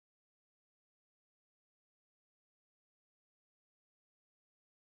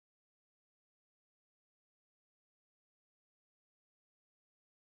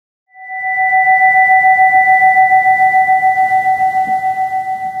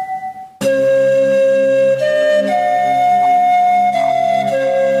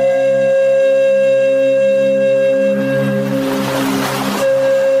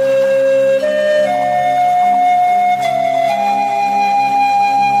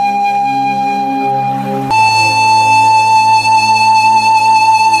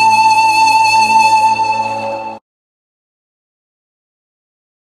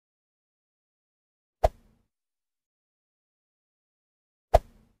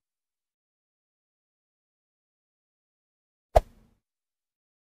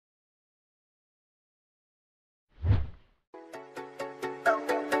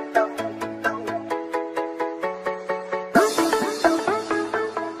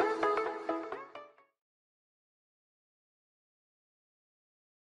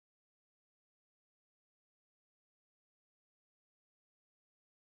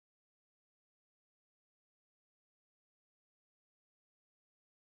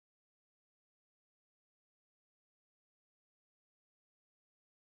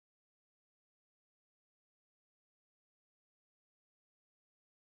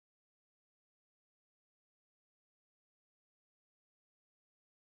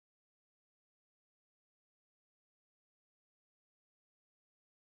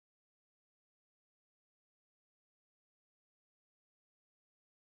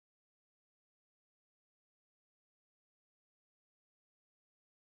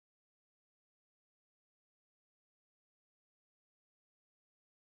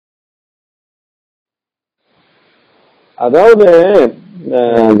அதாவது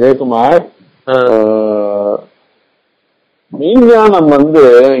ஜெயக்குமார், மெய்ஞானம்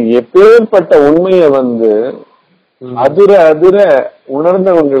எப்பேற்பட்ட உண்மைய அதிர அதிர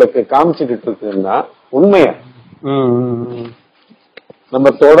உணர்ந்தவங்களுக்கு காமிச்சுக்கிட்டு இருக்குன்னா உண்மைய நம்ம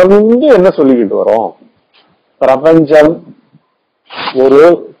தொடர்ந்து என்ன சொல்லிக்கிட்டு வரோம்? பிரபஞ்சம் ஒரு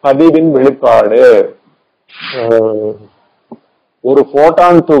பதிவின் வெளிப்பாடு. ஒரு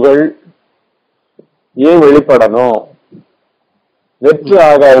போட்டான் துகள் ஏன் வெளிப்படணும்? வெற்று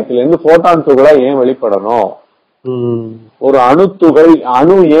ஆகாயத்திலிருந்து போட்டான் துகளா ஏன் வெளிப்படணும்? ஒரு அணுத்துகள்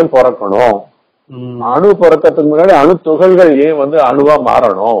அணு ஏன் பிறக்கணும்? அணு பிறக்கிறதுக்கு முன்னாடி அணு துகள்கள் ஏன் அணுவா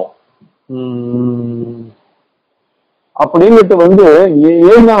மாறணும் அப்படின்னுட்டு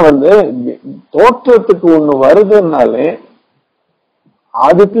ஏன்னா தோற்றத்துக்கு ஒண்ணு வருதுன்னாலே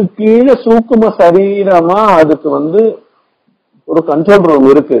அதுக்கு கீழே சூக்கும சரீரமா அதுக்கு ஒரு கண்ட்ரோல் ரூம்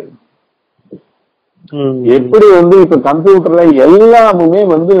இருக்கு. எப்படி இப்ப கம்ப்யூட்டர்ல எல்லாமுமே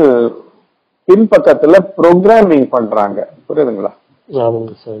பின்பக்கத்துல ப்ரோக்ராமிங் பண்றாங்க, புரியுதுங்களா?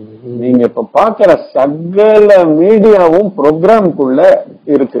 நீங்க இப்ப பாக்குற சகல மீடியாவும் ப்ரோக்ராமுக்குள்ள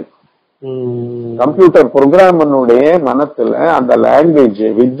இருக்கு. கம்ப்யூட்டர் ப்ரோக்ராமனுடைய மனத்துல அந்த லாங்குவேஜ்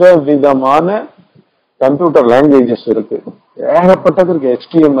விதவிதமான கம்ப்யூட்டர் லாங்குவேஜஸ் இருக்கு, ஏகப்பட்டது இருக்கு.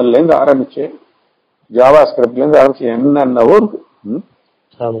 HTML இருந்து ஆரம்பிச்சு ஜாவா ஸ்கிரிப்ட்ல இருந்து ஆரம்பிச்சு என்னென்னவோ இருக்கு.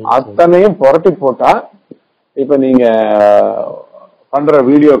 அத்தனையும் புரட்டி போட்டா இப்ப நீங்க பண்ற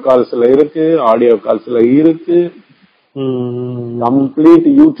வீடியோ கால்ஸ்ல இருக்கு, ஆடியோ கால்ஸ்ல இருக்கு, கம்ப்ளீட்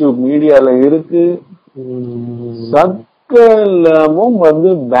யூடியூப் மீடியால இருக்கு. சகலமும்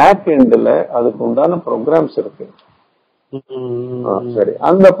பேக் எண்ட்ல அதுக்கு உண்டான ப்ரோக்ராம்ஸ் இருக்கு. சரி,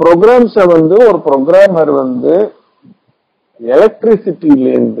 அந்த ப்ரோக்ராம்ஸ ஒரு ப்ரோக்ராமர் எலக்ட்ரிசிட்டில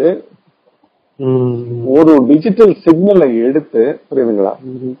இருந்து ஒரு டிஜிட்டல் சிக்னலை எடுத்து, புரியுதுங்களா,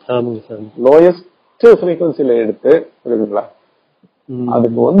 லோயஸ்ட் ஃப்ரீக்வன்சில எடுத்து, புரியுதுங்களா,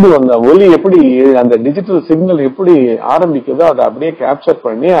 அதுக்கு அந்த ஒலி எப்படி அந்த டிஜிட்டல் சிக்னல் எப்படி ஆரம்பிக்குதோ அதை அப்படியே கேப்சர்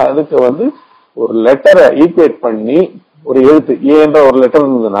பண்ணி அதுக்கு ஒரு லெட்டரை ஈக்குவேட் பண்ணி ஒரு எழுத்து ஏன்ற ஒரு லெட்டர்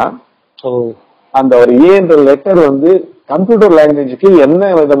இருந்ததுன்னா அந்த ஒரு ஏன்ற லெட்டர் கம்ப்யூட்டர் லாங்குவேஜுக்கு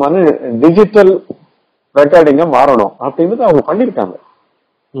என்ன விதமான டிஜிட்டல் ரெக்கார்டிங்க மாறணும் அப்படின்னு அவங்க பண்ணிருக்காங்க.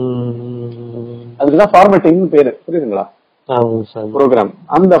 அதுக்குதான் ஃபார்மேட்டிங் பேரு, புரியுதுங்களா, ப்ரோக்ராம்.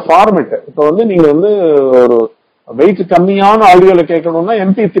 அந்த ஃபார்மேட் இப்ப நீங்க ஒரு வெயிட் கம்மியான ஆடியோல கேட்கணும்னா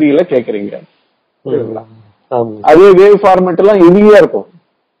MP3ல கேக்குறீங்க, புரியுதுங்களா? அதே வேவ் ஃபார்மேட் எல்லாம் ஈஸியா இருக்கும்.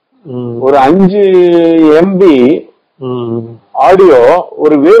 ஒரு 5 MB ஆடியோ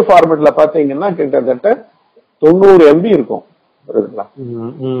ஒரு வேவ் ஃபார்மேட்ல பாத்தீங்கன்னா கிட்டத்தட்ட 90 MB இருக்கும், புரியுதுங்களா?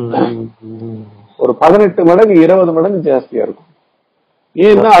 ஒரு 18 மடங்கு 20 மடங்கு ஜாஸ்தியா இருக்கும்.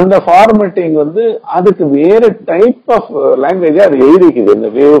 ஏன்னா அந்த ஃபார்மேட்டிங் அதுக்கு வேற டைப் ஆஃப் லாங்குவேஜ் அது எழுதிக்குது. இந்த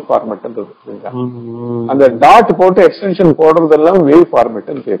வேவ் ஃபார்மேட்ன்றது, அந்த டாட் போட்டு எக்ஸ்டென்ஷன் போடுறதெல்லாம் வேவ்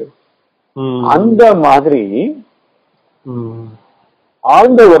ஃபார்மேட்னு பேரு. அந்த மாதிரி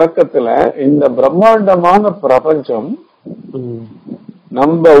ஆழ்ந்த உறக்கத்துல இந்த பிரம்மாண்டமான பிரபஞ்சம்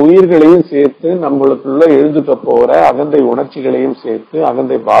நம்ம உயிர்களையும் சேர்த்து, நம்மளுக்குள்ள எழுதுக்க போற அகந்தை உணர்ச்சிகளையும் சேர்த்து,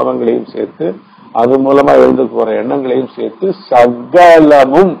 அகந்தை பாவங்களையும் சேர்த்து, அது மூலமா எழுந்து போற எண்ணங்களையும் சேர்த்து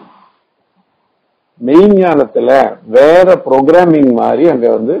சகலமும் மெய்ஞானத்துல வேற ப்ரோக்ராமிங் மாதிரி அங்க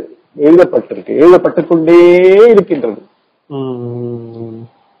எழுதப்பட்டிருக்கு, எழுதப்பட்டு கொண்டே இருக்கின்றது.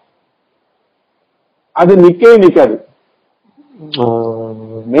 அது நிக்கவே நிக்காது.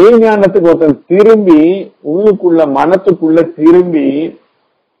 மெய்ஞானத்துக்கு ஒருத்தன் திரும்பி உள்ளுக்குள்ள மனத்துக்குள்ள திரும்பி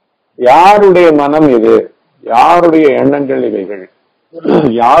யாருடைய மனம் இது, யாருடைய எண்ணங்கள் இவைகள்,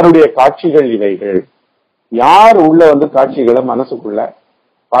 யாருடைய காட்சிகள் இவைகள், யார் உள்ள காட்சிகளை மனசுக்குள்ள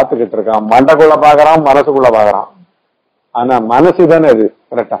பாத்துக்கிட்டு இருக்கான்? மண்டக்குள்ள பாக்குறான், மனசுக்குள்ள பாக்குறான். ஆனா மனசு தானே அது,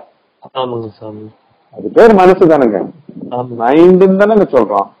 கரெக்டா? அது பேர் மனசு தானுங்க, மைண்டுன்னு தானே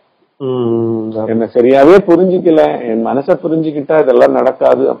சொல்றோம். என்ன சரியாவே புரிஞ்சுக்கல, என் மனசை புரிஞ்சுக்கிட்டா இதெல்லாம்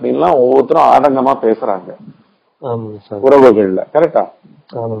நடக்காது அப்படின்லாம் ஒவ்வொருத்தரும் ஆதங்கமா பேசுறாங்க உறவுகள்ல, கரெக்டா?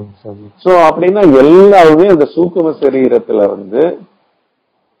 சோ அப்படின்னா எல்லாருமே அந்த சூக்கும சரீரத்துல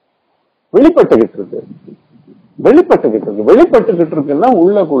வெளிப்பட்டுகிட்டு இருக்கு, வெளிப்பட்டுகிட்டு இருக்குன்னா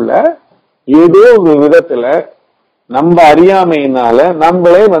உள்ளக்குள்ள ஏதோ ஒரு விதத்துல நம்ம அறியாமையினால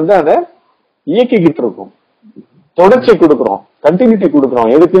நம்மளே அதை இயக்கிக்கிட்டு இருக்கோம், தொடர்ச்சி கொடுக்கிறோம், கண்டினியூட்டி கொடுக்கிறோம்.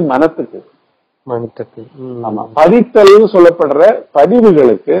 எதுக்கு? மனத்துக்கு. ஆமா, பதித்தல்னு சொல்லப்படுற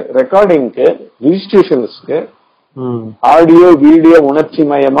பதிவுகளுக்கு, ரெக்கார்டிங்க்கு, ரிஜிஸ்ட்ரேஷன்ஸ்க்கு, ஆடியோ வீடியோ உணர்ச்சி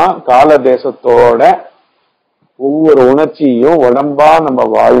மயமா கால தேசத்தோட ஒவ்வொரு உணர்ச்சியும் உடம்பா நம்ம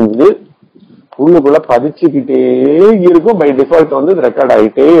வாழ்ந்து உள்ளுக்குள்ள பதிச்சுக்கிட்டே இருக்கும். பை டிஃபால்ட் ரெக்கார்ட்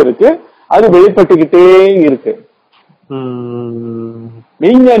ஆகிட்டே இருக்கு, அது வெளிப்பட்டுக்கிட்டே இருக்கு.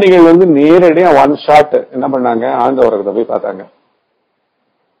 விஞ்ஞானிகள் வந்து நேரடியா ஒன் ஷாட் என்ன பண்ணாங்க, ஆழ்ந்த உறக்கத்தை போய் பார்த்தாங்க.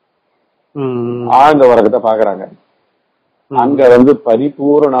 ஆழ்ந்த உறக்கத்தை பாக்குறாங்க. அங்க வந்து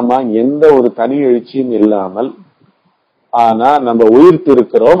பரிபூர்ணமா எந்த ஒரு தனி எழுச்சியும் இல்லாமல், ஆனா நம்ம உயிர்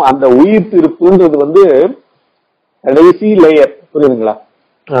திருக்கிறோம். அந்த உயிர் திருப்புன்றது வந்து கடைசி லேயர், புரியுதுங்களா?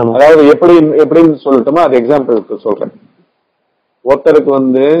 அதாவது எப்படின்னு சொல்லட்டுமா, அது எக்ஸாம்பிளுக்கு சொல்றேன். ஒருத்தருக்கு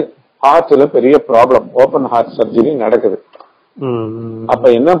வந்து ஹார்ட்ல பெரிய ப்ராப்ளம், ஓபன் ஹார்ட் சர்ஜரி நடக்குது. அப்ப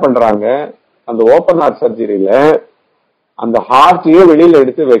என்ன பண்றாங்க, அந்த ஓபன் ஹார்ட் சர்ஜரியில அந்த ஹார்ட்லயே வெளியில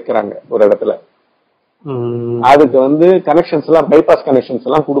எடுத்து வைக்கிறாங்க ஒரு இடத்துல. அதுக்கு வந்து கனெக்ஷன்ஸ் எல்லாம், பைபாஸ் கனெக்ஷன்ஸ்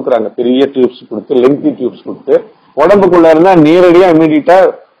எல்லாம் கொடுக்குறாங்க. பெரிய டியூப்ஸ் கொடுத்து, லெங்தி டியூப்ஸ் கொடுத்து, உடம்புக்குள்ள இருந்தா நேரடியா இமீடியட்டா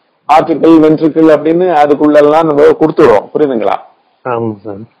ஆர்டிகல் வென்ட்ரிக்கல் அப்படின்னு அதுக்குள்ள எல்லாம் நம்ம கொடுத்துடுறோம், புரியுதுங்களா?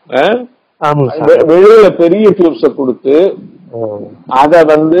 வெளியில பெரிய டியூப்ஸ கொடுத்து அத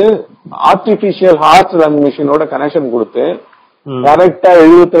வந்து ஆர்டிபிஷியல் ஹார்ட் லங் மிஷினோட கனெக்ஷன் கொடுத்து கரெக்டா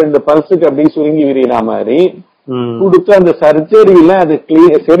 72 பல்ஸுக்கு அப்படி சுருங்கி விரிகிற மாதிரி கொடுத்து அந்த சர்ஜரியில அது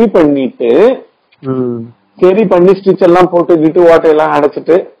சரி பண்ணிட்டு, சரி பண்ணி ஸ்டிச் எல்லாம் போட்டு விட்டு வாட்டை எல்லாம்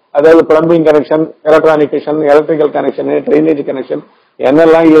அடைச்சிட்டு, அதாவது plumbing connection, electronic connection, electrical connection, drainage connection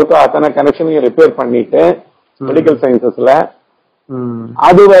என்னெல்லாம் இருக்கோ அத்தனை கனெக்ஷனையும் ரிப்பேர் பண்ணிட்டு மெடிக்கல் சயின்சஸ்ல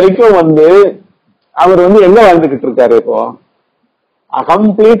அது வரைக்கும் வந்து அவர் வந்து எங்க வாழ்ந்துகிட்டு இருக்காரு இப்போ,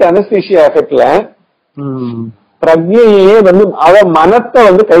 கம்ப்ளீட் அனஸ்தீசியா எஃபெக்ட்ல பிரஜையே வந்து அவ மனத்தை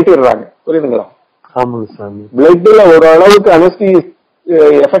வந்து கைட்டிடுறாங்க, புரியுதுங்களா? பிளட்ல ஒரு அளவுக்கு அனஸ்தி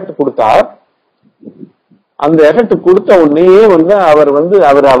எஃபெக்ட் கொடுத்தா அந்த எஃபெக்ட் கொடுத்த உடனேயே வந்து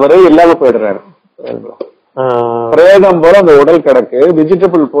அவரே இல்லாம போயிடுறாரு. பிரேதம் போல அந்த உடல் கிடக்கு,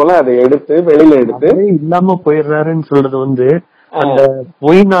 வெஜிடபிள் போல அதை எடுத்து வெளியில எடுத்து இல்லாம போயிடுறாருன்னு சொல்றது வந்து அந்த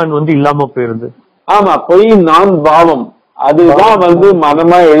பொய் நான் வந்து இல்லாம போயிருது. ஆமா, பொய் நான் பாவம் அதுதான் வந்து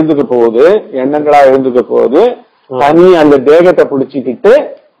மனமா எழுந்துக்க போகுது, எண்ணங்களா எழுந்துக்க போகுது. தனி அந்த தேகத்தை பிடிச்சிக்கிட்டு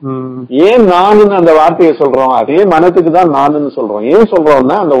ஏன் நானுன்னு அந்த வார்த்தையை சொல்றோம், அதே மனத்துக்கு தான் நானுன்னு சொல்றோம். ஏன்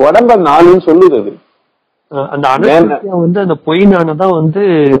சொல்றோம்னா அந்த உடம்ப நானுன்னு சொல்லுது. அது அந்த அனஸ்தீசியா வந்து அந்த பொய் நானை தான் வந்து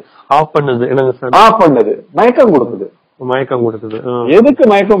ஆஃப் பண்ணுது, ஆஃப் பண்ணுது, மயக்கம் கொடுக்குது. எதுக்கு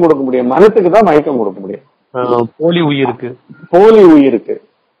மயக்கம் கொடுக்க முடியும்? மனத்துக்கு தான் மயக்கம் கொடுக்க முடியும். போலி உயிருக்கு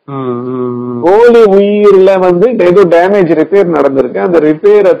போலி உயிர்ல வந்து ஏதோ டேமேஜ் ரிப்பேர் நடந்திருக்கு, அந்த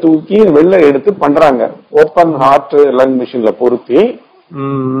ரிப்பேரை தூக்கி வெளில எடுத்து பண்றாங்க. ஓப்பன் ஹார்ட் லங் மிஷின்ல பொருத்தி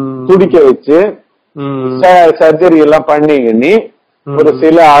துடிக்க வச்சு சர்ஜரி எல்லாம் பண்ணி ஒரு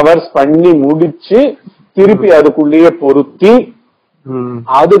சில ஹவர்ஸ் பண்ணி முடிச்சு திருப்பி அதுக்குள்ளேயே பொருத்தி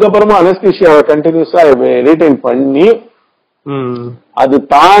அதுக்கப்புறமா அனஸ்தீசியாவை கண்டினியூஸா ரீடைன் பண்ணி அது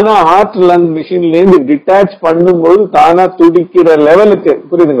தானா ஹார்ட் லங் மிஷின்ல இருந்து டிட்டாச் பண்ணும்போது தானா துடிக்கிற லெவலுக்கு,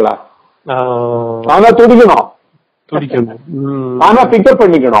 புரியுதுங்களா? தானா துடிக்கணும், தானா பிக்கப்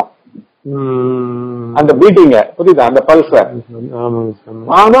பண்ணிக்கணும் அந்த பீட்டிங்க, புரியுதா? அந்த பல்ஸ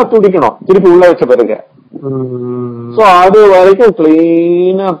தானா துடிக்கணும் திருப்பி உள்ள வச்ச பிறகு. சோ அது வரைக்கும்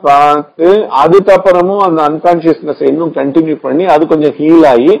கிளீனா பார்த்து அதுக்கப்புறமும் அந்த அன்கான்சியஸ்னஸ் இன்னும் கண்டினியூ பண்ணி அது கொஞ்சம் ஹீல்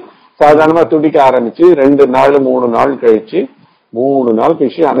ஆகி சாதாரணமா துடிக்க ஆரம்பிச்சு 2 நாள் 3 நாள் கழிச்சு 3 நாள்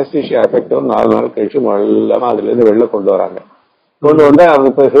கழிச்சு அனஸ்தீசியா எஃபெக்ட் 4 நாள் கழிச்சு எல்லாமே அதுல இருந்து வெளில கொண்டு வராங்க. கொண்டு வந்து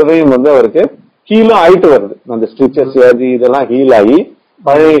அவருக்கு ஹிருதயம் வந்து அவருக்கு ஹீலும் ஆயிட்டு வருது. அந்த ஸ்டிச்சஸ் இதெல்லாம் ஹீல் ஆகி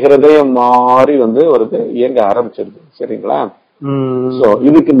பழைய ஹிருதயம் மாறி வந்து அவருக்கு இயங்க ஆரம்பிச்சிருது. சரிங்களா? சோ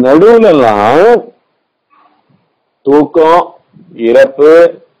இதுக்கு நடுவுல எல்லாம் தூக்கம், இறப்பு,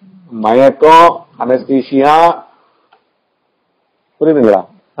 மயக்கம், அனஸ்தீசியா, புரியுதுங்களா?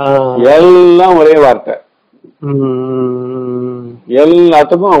 எல்லாம் ஒரே வார்த்தை.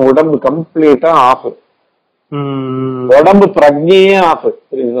 எல்லாத்துக்கும் உடம்பு கம்ப்ளீட்டா ஆஃப், உடம்பு பிரஜையே ஆஃப்,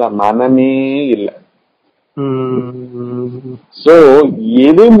 புரியுதுங்களா? மனமே இல்ல. சோ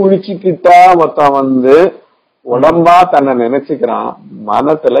எது முடிச்சுக்கிட்டா மொத்தம் வந்து உடம்பா தன்னை நினைச்சுக்கிறான்,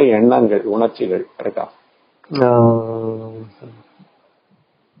 மனத்துல எண்ணங்கள் உணர்ச்சிகள் இருக்கா?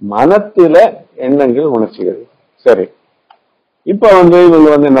 மனத்துல எண்ணங்கள் உணர்ச்சிகள். சரி, இப்ப வந்து இவங்க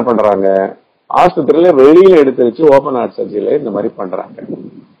வந்து என்ன பண்றாங்க, ஆஸ்பத்திரியில வெளியில எடுத்து வச்சு ஓபன் ஹார்ட் சர்ஜரியில இந்த மாதிரி பண்றாங்க.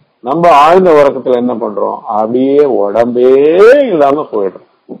 நம்ம ஆழ்ந்த உறக்கத்துல என்ன பண்றோம், அப்படியே உடம்பே இல்லாம போயிடும்.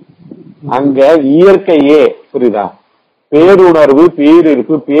 அங்க இயற்கையே, புரியுதா? பேருணர்வு,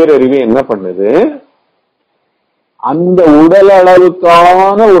 பேரிருப்பு, பேரறிவு என்ன பண்ணுது, அந்த உடல்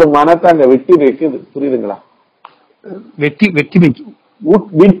அளவுக்கான ஒரு மனத்தை அங்க வெட்டி வைக்குது. புரியுதுங்களா? வெட்டி வைக்குது,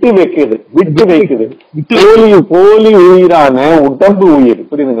 விட்டு வைக்குது. போலி உயிரான உடம்பு உயிர்,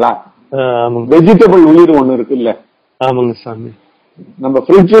 புரியுதுங்களா? வெஜிடபிள் உயிர் ஒண்ணு இருக்கு இல்ல? ஆமாங்க சாமி. நம்ம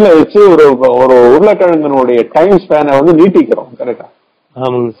ஃப்ரிட்ஜ்ல வச்சு ஒரு உருளைக்கிழங்கனுடைய டைம் ஸ்பேனை வந்து நீட்டிக்கிறோம், கரெக்டா?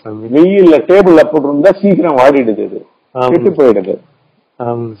 ஆமாங்க சாமி. வெயில்ல டேபிள்ல போட்டு இருந்தா சீக்கிரம் வாடிடுது, அது கெட்டு போயிடுது.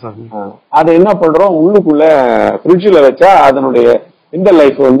 அதை என்ன பண்றோம், உள்ளுக்குள்ள ஃப்ரிட்ஜ்ல வச்சா அதனுடைய இந்த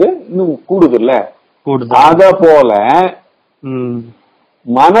லைஃப் வந்து இன்னும் கூடுது இல்ல. அத போல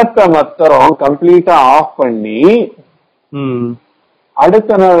மனத்தை மத்திரம் கம்ப்ளீட்டா ஆஃப் பண்ணி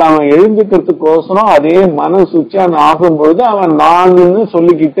அடுத்த நாள் அவன் எழுந்துக்கிறதுக்கோசரம் அதே மனம் சுவிட்ச் ஆன் ஆகும் பொழுது அவன் நான்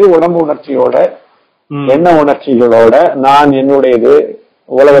சொல்லிக்கிட்டு உடம்பு உணர்ச்சியோட எண்ண உணர்ச்சிகளோட நான் என்னுடையது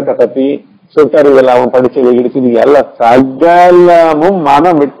உலகத்தை பத்தி சுட்டறிவில் அவன் படிச்சது இருக்குது எல்லாம் சகலமும்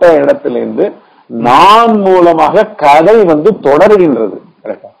மனம் விட்ட இடத்துல இருந்து நான் மூலமாக கதை வந்து தொடர்கின்றது.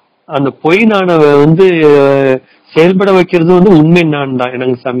 அந்த பொய் நான வந்து செயல்பட வைக்கிறது வந்து உண்மை நான் தான்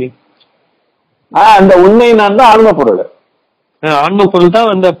எனக்கு சாமி. அந்த உண்மை நான் தான் ஆன்ம பொருள். ஆன்ம பொருள்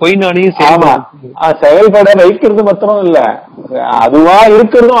தான் அந்த பொய் நானையும் செயல்பட வைக்கிறது மாத்திரம் இல்ல, அதுவா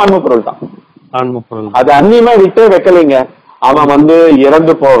இருக்கிறதும் ஆன்ம பொருள் தான். ஆன்ம பொருள் அது அந்நியமா விட்டே வைக்கலைங்க. அவன் வந்து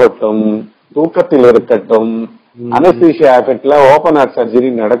இறந்து போகட்டும், தூக்கத்தில் இருக்கட்டும், அனஸ்தீசியா எஃபெக்ட்ல ஓபன் ஹார்ட்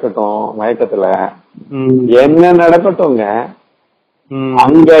சர்ஜரி நடக்கட்டும், மயக்கத்துல என்ன நடக்கட்டும்ங்க,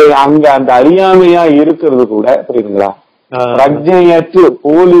 அங்க அங்க அந்த அறியாமையா இருக்கிறது கூட புரியுதுங்களா, பிரஜையற்று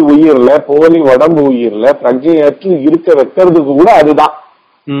போலி உயிர்ல போலி உடம்பு உயிர்ல பிரஜையற்று இருக்க வைக்கிறதுக்கு கூட அதுதான்.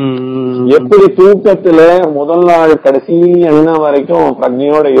 எப்படி தூக்கத்துல முதல் நாள் கடைசி என்ன வரைக்கும்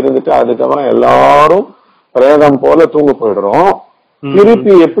பிரஜையோட இருந்துட்டு அதுக்கப்புறம் எல்லாரும் பிரேதம் போல தூங்க போயிடுறோம்,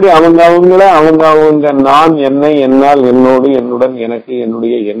 திருப்பி எப்படி அவங்க நான் என்னை என்னால் என்னோடு என்னுடன் எனக்கு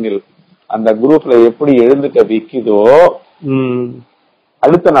என்னுடைய எண்ணில் அந்த குரூப்ல எப்படி எழுந்துக்க விக்குதோ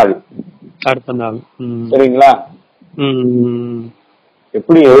அடுத்த நாள் சரிங்களா,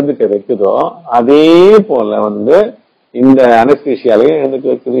 எப்படி எழுந்துக்க வைக்குதோ அதே போல வந்து இந்த அனஸ்தீசியாலையும் எழுந்துக்க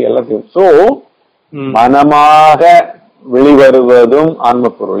வைக்குது எல்லாத்தையும். சோ மனமாக வெளிவருவதும்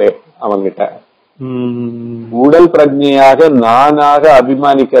ஆன்ம பொருளே அவங்கிட்ட. உடல் பிரஜையாக நானாக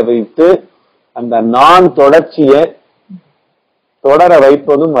அபிமானிக்க வைத்து அந்த நான் தொடர்ச்சிய தொடர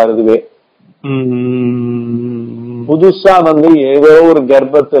வைப்பதும் வருதுவே. புதுசா வந்து ஏதோ ஒரு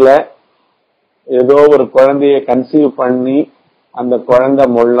கர்ப்பத்துல ஏதோ ஒரு குழந்தைய கன்சீவ் பண்ணி அந்த குழந்தை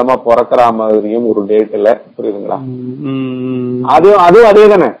மூலமா பிறக்கிற மாதிரியும் ஒரு டேட்ல புரியுதுங்களா, அதுவும் அதே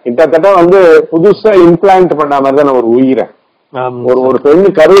தானே கிட்டத்தட்ட வந்து புதுசா இம்ப்ளான்ட் பண்ண மாதிரி தானே ஒரு உயிரை. ஒரு பெண்ணு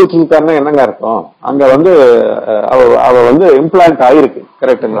கருவுச்சுட்டாருன்னா என்னங்க அர்த்தம், அங்க வந்து அவ வந்து இம்ப்ளான்ட் ஆயிருக்கு.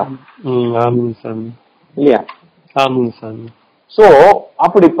 கரெக்டுங்களா இல்லையா? சோ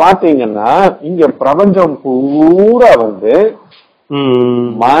அப்படி பாத்தீங்கன்னா இங்க பிரபஞ்சம் பூரா வந்து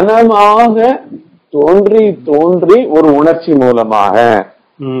மனமாக தோன்றி தோன்றி ஒரு உணர்ச்சி மூலமாக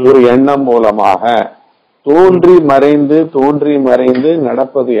ஒரு எண்ணம் மூலமாக தோன்றி மறைந்து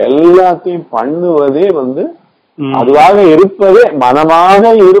நடப்பது எல்லாத்தையும் பண்ணுவதே வந்து அதுவாக இருப்பதே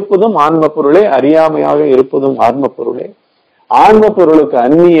மனமாக இருப்பதும் ஆன்ம பொருளே, அறியாமையாக இருப்பதும் ஆன்ம பொருளே. ஆன்ம பொருளுக்கு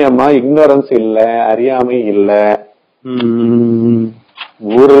அந்நியமா இக்னோரன்ஸ் இல்ல, அறியாமை இல்ல,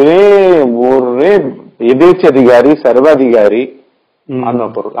 ஒரே எதேச்சதிகாரி சர்வாதிகாரி ஆன்ம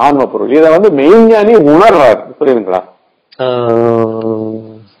பொருள். இத வந்து மெய்ஞானி உணர்றாரு. புரியுதுங்களா?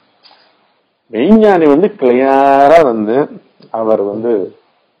 மெய்ஞானி வந்து கிளியரா வந்து அவர் வந்து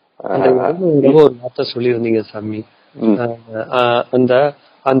ஒரு வார்த்தை சொல்லியிருந்தீங்க சாமி, அந்த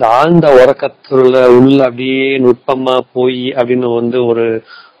அந்த ஆழ்ந்த உறக்கத்துல உள்ள அப்படியே நுட்பமா போய் அப்படின்னு வந்து ஒரு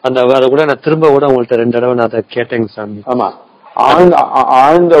அந்த அதை கூட நான் திரும்ப கூட உங்கள்ட்ட 2 தடவை நான் அதை கேட்டேங்க சாமி. ஆமா,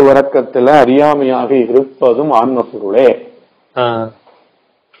 ஆழ்ந்த உறக்கத்துல அறியாமையாக இருப்பதும் ஆன்ம பொருளே,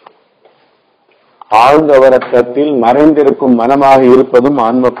 ஆழ்ந்த உறக்கத்தில் மறைந்திருக்கும் மனமாக இருப்பதும்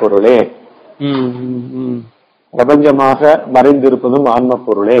ஆன்ம பொருளே, பிரபஞ்சமாக மறைந்திருப்பதும் ஆன்ம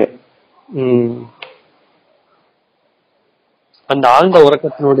பொருளே. அந்த ஆழ்ந்த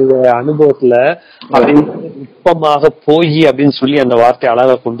உறக்கத்தினுடைய அனுபவத்துல நுட்பமாக போய் அப்படின்னு சொல்லி அந்த வார்த்தை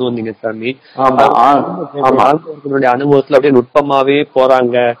அழகா கொண்டு வந்தீங்க சாமி. ஆழ்ந்த அனுபவத்துல அப்படியே நுட்பமாவே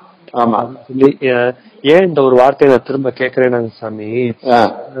போறாங்க சொல்லி ஏன் இந்த ஒரு வார்த்தையை நான் திரும்ப கேக்குறேன் சாமி.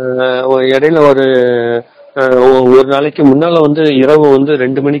 இடையில ஒரு நாளைக்கு முன்னால வந்து இரவு வந்து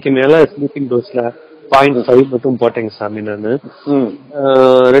 2 மணிக்கு மேல ஸ்லீப்பிங் டோஸ்ல 0.5 மட்டும் போட்டேங்க சாமி. நானு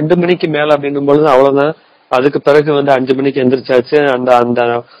 2 மணிக்கு மேல அப்படின்னும் பொழுது அவ்வளவுதான். அதுக்கு பிறகு வந்து 5 மணிக்கு எந்திரிச்சாச்சு. அந்த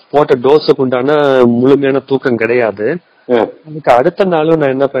போட்ட டோஸுக்கு உண்டான முழுமையான தூக்கம் கிடையாது. அதுக்கு அடுத்த நாளும்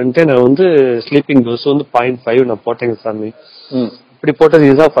நான் என்ன பண்ணிட்டேன், நான் வந்து ஸ்லீப்பிங் டோஸ் வந்து 0.5 நான் போட்டேங்க சாமி. இப்படி போட்டது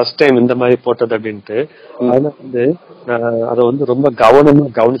இதுதான் ஃபர்ஸ்ட் டைம் இந்த மாதிரி போட்டது அப்படின்ட்டு. அதனால வந்து நான் அதை வந்து ரொம்ப கவனமா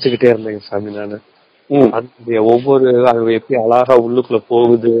கவனிச்சுக்கிட்டே இருந்தேங்க சாமி. நானு அதனுடைய ஒவ்வொரு அது எப்படி அழகா உள்ளுக்குள்ள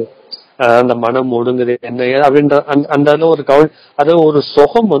போகுது, அந்த மனம் ஒடுங்குது என்ன அப்படின்ற அந்த அது ஒரு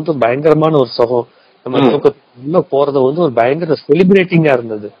சுகம் வந்து பயங்கரமான ஒரு சுகம். நம்ம தூக்கத்துல போறது வந்து ஒரு பயங்கர செலிப்ரேட்டிங்கா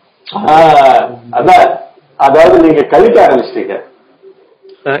இருந்தது. அதாவது நீங்க கழிக்க ஆரம்பிச்சிட்டீங்க,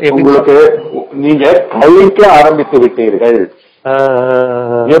 உங்களுக்கு நீங்க கழிக்க ஆரம்பித்து விட்டீர்கள்.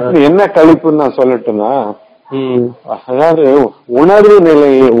 என்ன கழிப்புன்னு நான் சொல்லட்டும்னா, அதாவது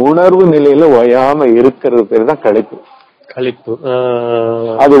உணர்வு நிலையில ஓயாம இருக்கிறது பேர் தான் கழிப்பு. கழிப்பு.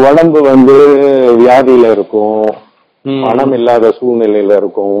 அது உடம்பு வியாதியில இருக்கும், பணம் இல்லாத சூழ்நிலையில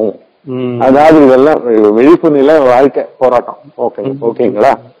இருக்கும். அதாவது இதெல்லாம் விழிப்பு நிலை வாழ்க்கை போராட்டம்.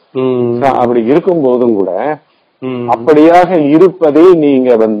 ஓகேங்களா? அப்படி இருக்கும் போதும் கூட அப்படியாக இருப்பதை நீங்க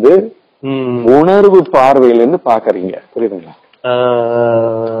உணர்வு பார்வையிலிருந்து பாக்குறீங்க. புரியுதுங்களா?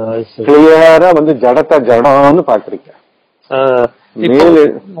 கிளியரா ஜடத்தை ஜடம்னு பாக்குறீங்க.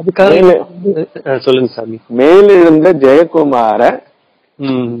 சொல்லுங்க சாமி. மேலெழுந்த ஜெயக்குமார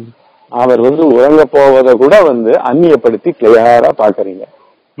அவர் உறங்க போவதை கூட அந்நியப்படுத்தி கிளியரா பாக்குறீங்க.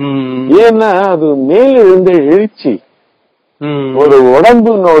 ஏன்னா அது மேலெழுந்த எழுச்சி ஒரு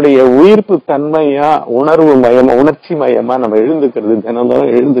உடம்புனுடைய உயிர்ப்பு தன்மையா, உணர்வு மயமா, உணர்ச்சி மயமா நம்ம எழுந்துக்கிறது, தினம்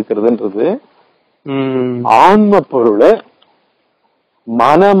எழுந்துக்கிறதுன்றது ஆன்ம பொருளை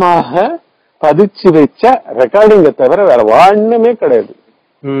மனமாக பதிச்சு வச்ச ரெக்கார்டிங்க தவிர வேற ஒண்ணுமே கிடையாது.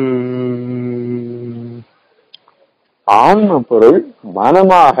 ஆன்ம பொருள்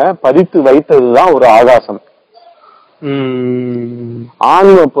மனமாக பதித்து வைத்ததுதான் ஒரு ஆகாசம்.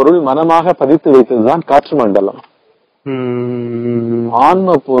 ஆன்ம பொருள் மனமாக பதித்து வைத்ததுதான் காற்று மண்டலம்.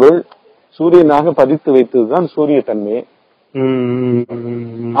 ஆன்ம பொருள் சூரியனாக பதித்து வைத்ததுதான் சூரிய தன்மை.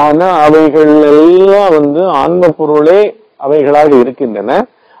 ஆனா அவைகள் எல்லாம் ஆன்ம பொருளே அவைகளாக இருக்கின்றன.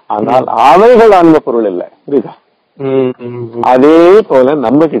 ஆனால் அவைகள் ஆன்ம பொருள் இல்ல. புரியுதா? அதே போல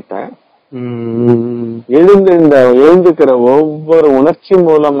நம்ம கிட்ட எழுந்துக்கிற ஒவ்வொரு உணர்ச்சி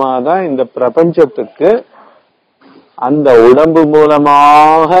மூலமா தான் இந்த பிரபஞ்சத்துக்கு அந்த உடம்பு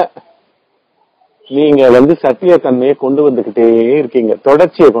மூலமாக நீங்க சத்திய தன்மையை கொண்டு வந்துகிட்டே இருக்கீங்க,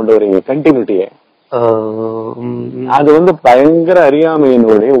 தொடர்ச்சியை கொண்டு வரீங்க, கண்டினியூட்டிய. அது பயங்கர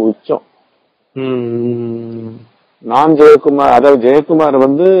அறியாமையினுடைய உச்சம். நான் ஜெயக்குமார், அதாவது ஜெயக்குமார்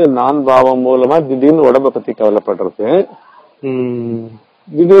நான் பாவம் மூலமா திடீர்னு உடம்ப பத்தி கவலைப்படுறது,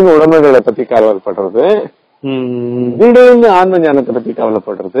 திடீர்னு உடம்புகளை பத்தி கவலைப்படுறது, திடீர்னு ஆன்ம ஞானத்தை பத்தி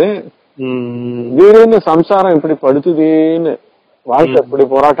கவலைப்படுறது, திடீர்னு சம்சாரம் இப்படி படுத்துதேன்னு, வாழ்க்கை இப்படி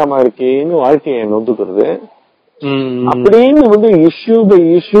போராட்டமா இருக்கேன்னு வாழ்க்கையை நொந்துக்கிறது, அப்படின்னு இஷ்யூ பை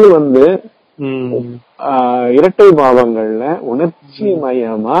இஷ்யூ இரட்டை பாவங்கள்ல உணர்ச்சி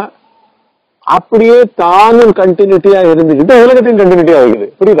மயமா அப்படியே தானும் கண்டினியூட்டியா இருந்துகிட்டு உலகத்தையும் கண்டினியூட்டியா இருக்குது.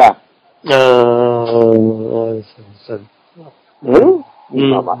 புரியுதா?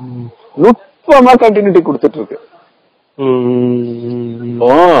 நுட்பமா கண்டினியூட்டி கொடுத்துட்டு இருக்கு.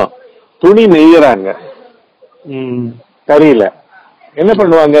 துணி நெய்யறாங்க, தெரியல என்ன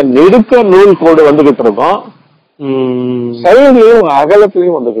பண்ணுவாங்க, நெடுக்க நூல் கோடு வந்துகிட்டு இருக்கோம், சைடுலயும்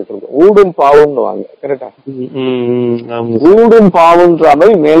அகலத்திலயும் வந்துகிட்டு இருக்கும். ஊடும் பாவும்னு வாங்க, கரெக்டா? ஊடும் பாவுன்ற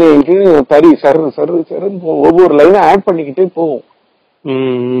மாதிரி மேலே தறி சரு சரு சருன்னு ஒவ்வொரு லைனும் ஆட் பண்ணிக்கிட்டே போகும்.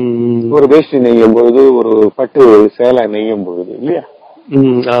 ஒரு வேஷ்டி நெய்யும் பொழுது, ஒரு பட்டு சேலை நெய்யும் பொழுது, இல்லையா?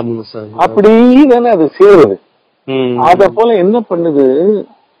 அப்படி தானே அது சேருது. அத போல என்ன பண்ணுது,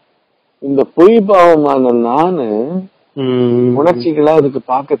 இந்த பொய் பாவமான நானு உணர்ச்சிகளா அதுக்கு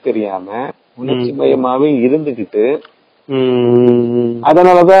பார்க்க தெரியாம உணர்ச்சி மயமாவே இருந்துகிட்டு,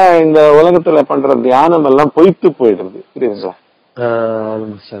 அதனாலதான் இந்த உலகத்துல பண்ற தியானம் எல்லாம் பொய்த்து போயிடுறது. புரியுதுங்களா?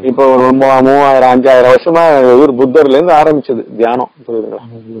 இப்ப ஒரு 3000-5000 வருஷமா ஒரு புத்தர்ல இருந்து ஆரம்பிச்சது தியானம். புரியுதுங்களா?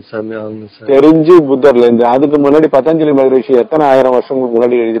 தெரிஞ்சு புத்தர்ல இருந்து, அதுக்கு முன்னாடி பதஞ்சலி மகரிஷி எத்தனை 1000 வருஷங்களுக்கு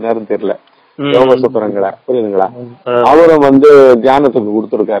முன்னாடி எழுதினாருன்னு தெரியல, யோக சூத்திரங்களை. புரியுதுங்களா? அவரும் தியானத்துக்கு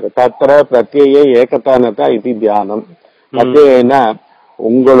கொடுத்திருக்காரு. தத்திர பிரத்யேய ஏகத்தானதா இது தியானம். பிரத்யேகம்னா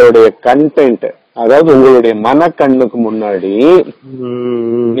உங்களுடைய கண்டென்ட், அதாவது உங்களுடைய மனக்கண்ணுக்கு முன்னாடி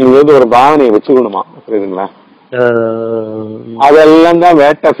நீங்க ஒரு பாவனையை வச்சுக்கணுமா. புரியுதுங்களா? அதெல்லாம் தான்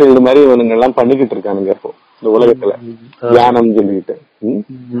வேட்டா ஃபீல்டு மாதிரி இவனுங்க எல்லாம் பண்ணிக்கிட்டு இருக்கானுங்க இப்போ இந்த உலகத்துல, தியானம் சொல்லிக்கிட்டு.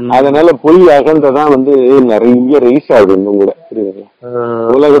 அதனால பொய் அகன்றதான் நிறைய ரைஸ் ஆகுது இன்னும் கூட. புரியுதுங்களா?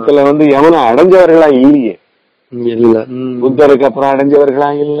 உலகத்துல எவனும் அடைஞ்சவர்களா இல்லையே. புத்தருக்கு அப்புறம்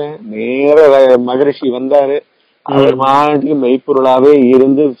அடைஞ்சவர்களா இல்ல. நேர மகரிஷி வந்தாரு, அவர் மாட்டுக்கு மெய்ப்பொருளாவே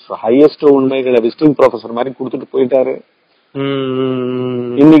இருந்து ஹையஸ்ட் உண்மைகளை விசிட்டிங் ப்ரொஃபசர் மாதிரி கொடுத்துட்டு போயிட்டாரு.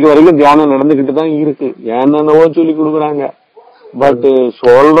 இன்னைக்கு வரைக்கும் தியானம் நடந்துகிட்டு தான் இருக்கு. என்னென்னவோ சொல்லி கொடுக்குறாங்க, பட்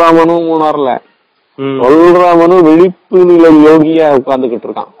சொல்றவனும் உணரல. சொல்றவனும் விழிப்பு நிலை யோகியா உட்கார்ந்துகிட்டு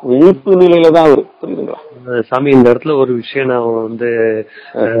இருக்கான். விழிப்பு நிலையில தான் அவரு. புரியுதுங்களா சாமி? இந்த இடத்துல ஒரு விஷயம் நான்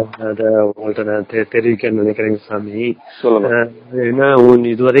அத உங்கள்ட்ட நான் தெரிவிக்க நினைக்கிறேங்க சாமி. ஏன்னா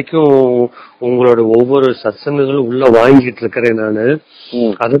இது வரைக்கும் உங்களோட ஒவ்வொரு சத்சங்கங்களும் உள்ள வாங்கிட்டு இருக்கிறேன் நானு.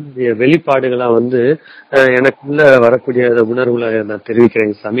 அதனுடைய வெளிப்பாடுகளா வந்து எனக்குள்ள வரக்கூடிய உணர்வுகளை நான்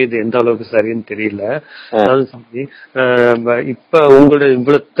தெரிவிக்கிறேன் சாமி. இது எந்த அளவுக்கு சரின்னு தெரியல. அதாவது சாமி, இப்ப உங்களோட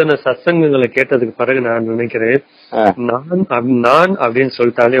இவ்வளவு சத்சங்கங்களை கேட்டதுக்கு பிறகு நான் நினைக்கிறேன், நான் அப்படின்னு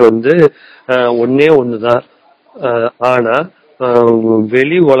சொல்லிட்டாலே வந்து ஒன்னே ஒண்ணுதான். ஆனா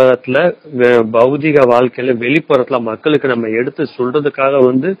வெளி உலகத்துல பௌதிக வாழ்க்கையில வெளிப்புறத்துல மக்களுக்கு நம்ம எடுத்து சொல்றதுக்காக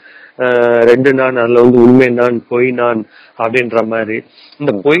வந்து 2 நான், அதுல வந்து உண்மை நான், பொய் நான் அப்படின்ற மாதிரி.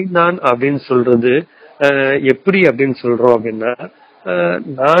 இந்த பொய் நான் அப்படின்னு சொல்றது எப்படி அப்படின்னு சொல்றோம் அப்படின்னா,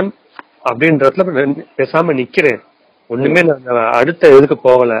 நான் அப்படின்றதுல பேசாம நிக்கிறேன், ஒண்ணுமே நான் அடுத்த எதுக்கு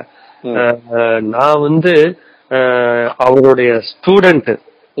போகல. நான் வந்து அவருடைய ஸ்டூடெண்ட்,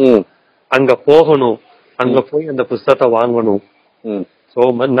 அங்க போகணும், அங்க போய் அந்த புஸ்தகத்தை வாங்கணும். சோ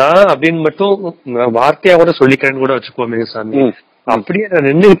நான் அப்படின்னு மட்டும் வார்த்தையா கூட சொல்லிக்கிறேன்னு கூட வச்சுக்கோமே சாமி. அப்படியே நான்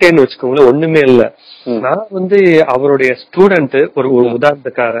நின்னுகிட்டேன்னு வச்சுக்கோங்களேன், ஒண்ணுமே இல்ல. நான் வந்து அவருடைய ஸ்டூடெண்ட், ஒரு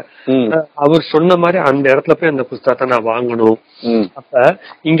உதாரணத்துக்காக அவர் சொன்ன மாதிரி அந்த இடத்துல போய் அந்த புஸ்தகத்தை நான் வாங்கணும். அப்ப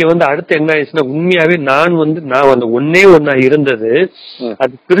இங்க வந்து அடுத்து என்ன ஆயிடுச்சுன்னா, உண்மையாவே நான் அந்த ஒன்னே ஒன்னா இருந்தது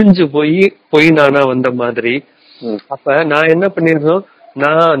அது பிரிஞ்சு போய் நானா வந்த மாதிரி. அப்ப நான் என்ன பண்ணிருந்தோம்,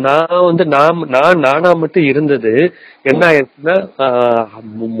 நான் நானா மட்டும் இருந்தது என்ன ஆயிடுச்சுன்னா,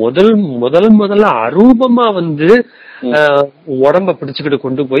 முதல்ல அரூபமா வந்து உடம்ப பிடிச்சுக்கிட்டு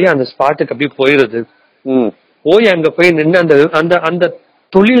கொண்டு போய் அந்த ஸ்பாட்டுக்கு அப்படியே போயிருது. போய் அங்க போய் நின்று அந்த அந்த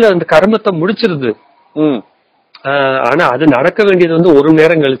தொழில அந்த கர்மத்தை முடிச்சிருது. ஆனா அது நடக்க வேண்டியது வந்து 1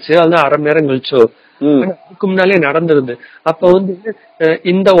 நேரம் கழிச்சு, அது 1/2 நேரம் கழிச்சோ அதுக்கு முன்னாலே நடந்துருது. அப்ப வந்து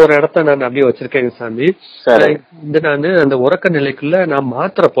இந்த ஒரு இடத்த நான் அப்படியே வச்சிருக்கேன் சாமி. நான் அந்த உறக்க நிலைக்குள்ள நான்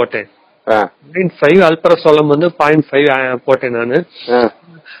மாத்திரை போட்டேன். 0.5 அல்பரசோளம் வந்து 0.5 போட்டேன் நானு.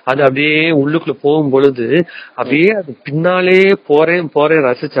 அது அப்படியே உள்ளுக்குள்ள போகும் பொழுது அப்படியே அது பின்னாலே போறேன்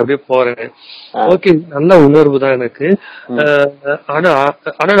ரசிச்சு அப்படியே போறேன். ஓகே, நல்ல உணர்வு தான் எனக்கு.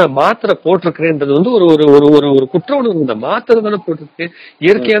 ஆனா நான் மாத்திரை போட்டிருக்கிறேன்றது வந்து ஒரு குற்ற உணர்வு. இந்த மாத்திரை தானே போட்டிருக்கேன்,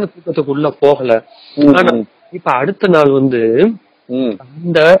 இயற்கையான தூக்கத்துக்குள்ள போகல. ஆனா இப்ப அடுத்த நாள் வந்து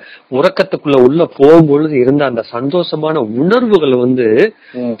அந்த உறக்கத்துக்குள்ள உள்ள போகும்பொழுது இருந்த அந்த சந்தோஷமான உணர்வுகள் வந்து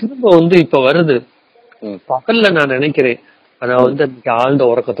திரும்ப வந்து இப்ப வருது. பகல்ல நான் நினைக்கிறேன், நான் வந்து இன்னைக்கு ஆழ்ந்த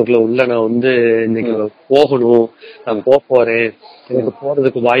உறக்கத்துக்குள்ள உள்ள நான் வந்து இன்னைக்கு போகணும், நான் போறேன், எனக்கு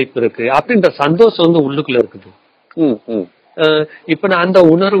போறதுக்கு வாய்ப்பு இருக்கு அப்படின்ற சந்தோஷம் வந்து உள்ளுக்குள்ள இருக்குது. இப்ப நான் அந்த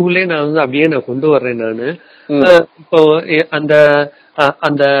உணர்வுகளே நான் வந்து அப்படியே நான் கொண்டு வர்றேன் நானு. இப்போ அந்த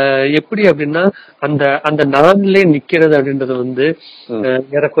அந்த எப்படி அப்படின்னா, அந்த நான்லே நிக்கிறது அப்படின்றது வந்து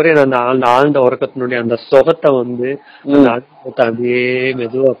ஏறக்குறைய அந்த ஆழ்ந்த உறக்கத்தினுடைய அந்த சொகத்தை வந்து அந்த அனுபவத்தை அப்படியே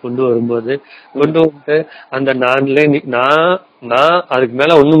மெதுவா கொண்டு வரும்போது கொண்டு வந்து அந்த நான்லே நான் அதுக்கு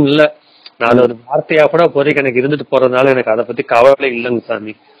மேல ஒண்ணும் இல்ல, நான் ஒரு வார்த்தையா கூட போதைக்கு எனக்கு இருந்துட்டு போறதுனால எனக்கு அதை பத்தி கவலை இல்லைங்க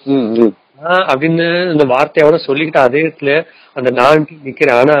சாமி அப்படின்னு இந்த வார்த்தையோட சொல்லிக்கிட்டு அதே இடத்துல அந்த நான்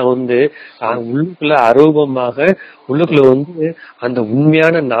நிக்கிறேன். ஆனா வந்து உள்ளுக்குள்ள அரூபமாக உள்ளுக்குள்ள வந்து அந்த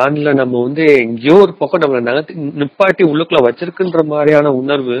உண்மையான நான்ல நம்ம வந்து எங்கேயோ ஒரு பக்கம் நம்மள நகர்த்தி நிப்பாட்டி உள்ளுக்குள்ள வச்சிருக்குன்ற மாதிரியான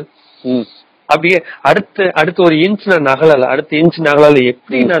உணர்வு. அப்படியே அடுத்து 1 இன்ச் நான் நகலல, அடுத்த இன்ச் நகலல.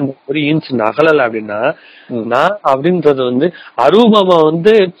 எப்படி நான் 1 இன்ச் நகலல அப்படின்னா, நான் அப்படின்றது வந்து அரூபமா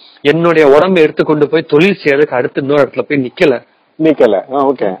வந்து என்னுடைய உடம்பை எடுத்துக்கொண்டு போய் தொழில் செய்யறதுக்கு அடுத்து இன்னொரு இடத்துல போய் நிக்கல.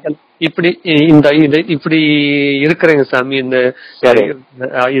 ஓகே, இப்படி இப்படி இருக்கிறேங்க சாமி. இந்த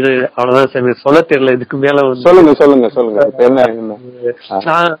இது அவ்வளவுதான் சாமி, சொல்ல தெரியல. இதுக்கு மேல சொல்லுங்க.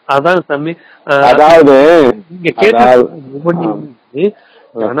 அதான் சாமி, அதாவது நீங்க கேட்டு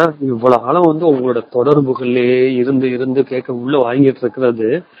ஆனா இவ்வளவு ஆழம் வந்து உங்களோட தொடர்புகளே இருந்து கேட்க உள்ள வாங்கிட்டு இருக்கிறது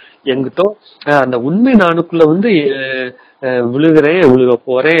என்கிட்ட அந்த உண்மை நானுக்குள்ள வந்து விழுக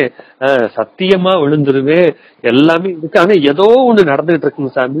போறேன், சத்தியமா விழுந்துருவேன், எல்லாமே இருக்கு. ஆனா ஏதோ ஒண்ணு நடந்துகிட்டு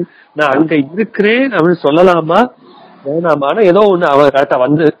இருக்குங்க சாமி. நான் அங்க இருக்கிறேன் அப்படின்னு சொல்லலாமா வேணாமா? ஆனா ஏதோ ஒண்ணு அவன் கரெக்டா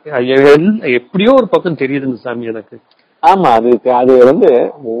வந்து எப்படியோ ஒரு பக்கம் தெரியுதுங்க சாமி எனக்கு. ஆமா, அது வந்து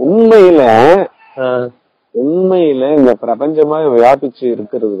உண்மையில இந்த பிரபஞ்சமா வியாபிச்சு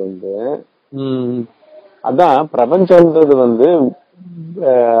இருக்கிறது வந்து அதான் பிரபஞ்சம்ன்றது வந்து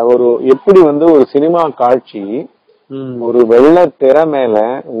எப்படி வந்து ஒரு சினிமா காட்சி ஒரு வெள்ள திரை மேல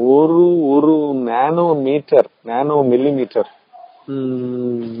ஒரு நானோ மில்லிமீட்டர்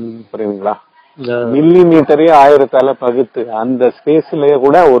புரியுதுங்களா, மில்லிமீட்டரே 1000 பகுத்து அந்த ஸ்பேஸ்லயே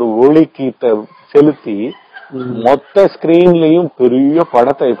கூட ஒரு ஒளி கீட்ட செலுத்தி மொத்த ஸ்கிரீன்லயும் பெரிய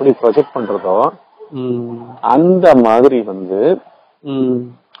படத்தை எப்படி ப்ரொஜெக்ட் பண்றதோ அந்த மாதிரி வந்து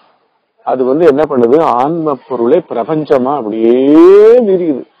அது வந்து என்ன பண்ணுது, ஆன்ம பொருளை பிரபஞ்சமா அப்படியே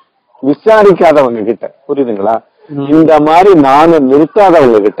விரியுது. விசாரிக்காதவங்க கிட்ட, புரியுதுங்களா, இந்த மாதிரி நானும்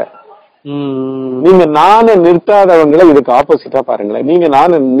நிறுத்தாதவங்க கிட்ட நீங்க நானை நிறுத்தாதவங்களை இதுக்கு ஆப்போசிட்டா பாருங்களேன். நீங்க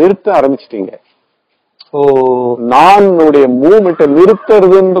நானை நிறுத்த ஆரம்பிச்சிட்டீங்க. நானுடைய மூமெண்ட்டை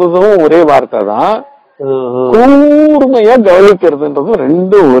நிறுத்துறதுன்றதும் ஒரே வார்த்தை தான், கூர்மையா கவனிக்கிறதுன்றதும்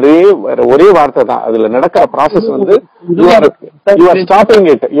ரெண்டும் ஒரே வார்த்தை தான். அதுல நடக்கிற ப்ராசஸ் வந்து you are stopping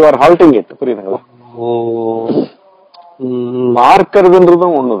it, you are halting it. புரியுதுங்களா?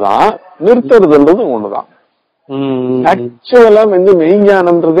 பார்க்கறதுன்றதும் ஒண்ணுதான், நிறுத்துறதுன்றதும் ஒண்ணுதான். ஆக்சுவலா வந்து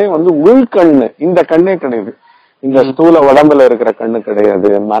மெய்ஞானம்ன்றதே வந்து உள்கண்ணு, இந்த கண்ணே கிடையாது. இந்த ஸ்தூல உடம்புல இருக்கிற கண்ணு கிடையாது,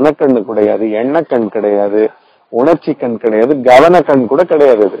 மனக்கண்ணு கிடையாது, எண்ணக்கண் கிடையாது, உணர்ச்சி கண் கிடையாது, கவன கண் கூட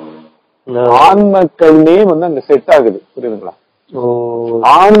கிடையாது. ஆன்ம கண்ணே வந்து அங்க செட் ஆகுது. புரியுதுங்களா?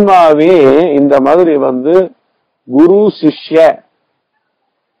 ஆன்மாவே இந்த மாதிரி வந்து குரு சிஷ்ய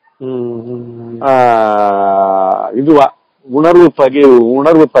இதுவா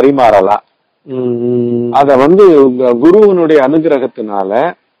உணர்வு பரிமாறலாம். அத வந்து குருவனுடைய அனுகிரகத்தினால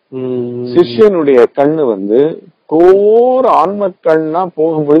சிஷ்யனுடைய கண்ணு வந்து கோர் ஆன்ம கண்ணா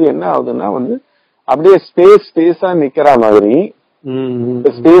போகும்போது என்ன ஆகுதுன்னா வந்து அப்படியே ஸ்பேஸா நிக்கிற மாதிரி.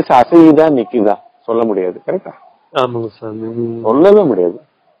 ஸ்பேஸ் அசையுதா நிக்குதா சொல்ல முடியாது. கரெக்டா? சொல்லவே முடியாது.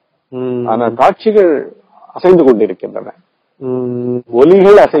 ஆனா காட்சிகள் அசைந்து கொண்டிருக்கின்றன,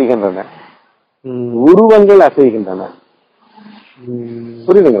 ஒலிகள் அசைகின்றன, உருவங்கள் அசைகின்றன.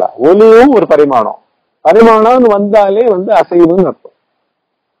 புரியுதுங்களா? ஒலியும் ஒரு பரிமாணம் வந்தாலே வந்து அசைவுன்னு அர்த்தம்,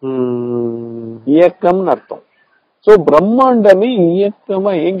 இயக்கம்னு அர்த்தம். சோ பிரம்மாண்டமே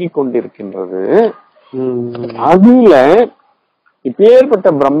இயக்கமா இயங்கி கொண்டிருக்கின்றது. அதுல இப்பேற்பட்ட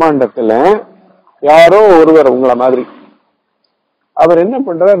பிரம்மாண்டத்துல யாரோ ஒருவர் உங்களை மாதிரி அவர் என்ன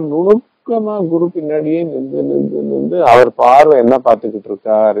பண்றார், நுணுக்கமா குரு பின்னாடியே நின்று அவர் பார்வை என்ன பார்த்துக்கிட்டு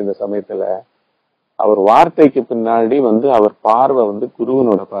இருக்கார். இந்த சமயத்துல அவர் வார்த்தைக்கு பின்னாடி வந்து அவர் பார்வை வந்து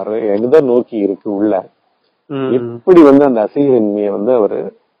குருவனோட பார்வை எங்க நோக்கி இருக்கு உள்ள. எப்படி வந்து அந்த அசைவின்மையை வந்து அவரு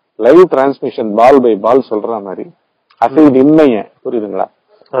லைவ் டிரான்ஸ்மிஷன் பால் பை பால் சொல்ற மாதிரி அசைவின்மைய. புரியுதுங்களா?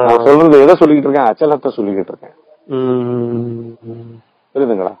 நான் சொல்றது எதை சொல்லிக்கிட்டு இருக்கேன்? அச்சலத்தை சொல்லிக்கிட்டு இருக்கேன்.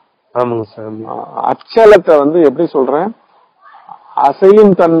 புரியுதுங்களா? அச்சலத்தை வந்து எப்படி சொல்றேன்,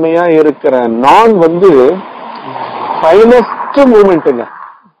 அசையும் தன்மையா இருக்கிற நான் வந்து ஃபைனஸ்ட் மூமெண்ட்டுங்க.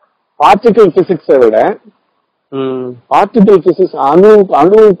 பார்ட்டிகல் பிசிக்ஸை விட பார்ட்டிகல் பிசிக்ஸ்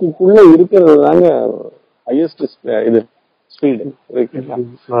அணுவுக்குள்ள இருக்கிறது தாங்க ஹையஸ்ட் இது ஸ்பீடு.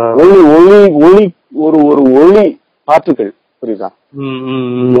 ஒளி ஒரு ஒளி பார்ட்டிகல். புரியுதா?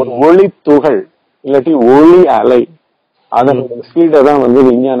 ஒரு ஒளி துகள் இல்லாட்டி ஒளி அலை, அதனோட ஸ்பீடை தான் வந்து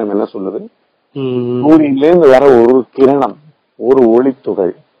விஞ்ஞானம் என்ன சொல்லுது, சூரியன்ல இருந்து வர ஒரு கிரணம், ஒரு ஒளி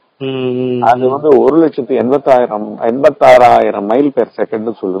துகள், அது வந்து 1,86,000 மைல் பெர் செகண்ட்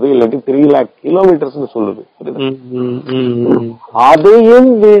சொல்லுது, இல்லாட்டி 3 lakh kilometers சொல்லுது.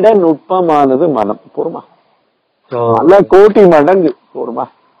 அதையும் விட நுட்பமானது மனம். போருமா? பல கோடி மடங்கு. போருமா?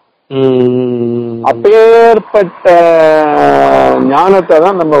 அப்பேற்பட்ட ஞானத்தை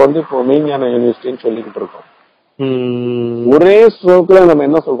தான் நம்ம வந்து இப்போ மெய்ஞான யூனிவர்சிட்டின்னு சொல்லிக்கிட்டு இருக்கோம். ஒரே ஸ்ட்ரோக்ல நம்ம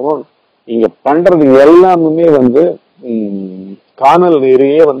என்ன சொல்றோம், இங்க பண்றது எல்லாமே வந்து காணல்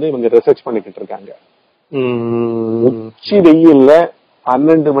நீரையே வந்து இவங்க ரிசர்ச் பண்ணிக்கிட்டு இருக்காங்க. உச்சி வெயில்ல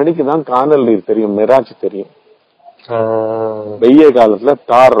 12 மணிக்கு தான் காணல் நீர் தெரியும், மிராஜ் தெரியும். வெய்ய காலத்துல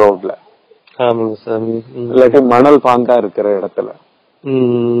தார் ரோட்ல இல்லாட்டி மணல் பாங்கா இருக்கிற இடத்துல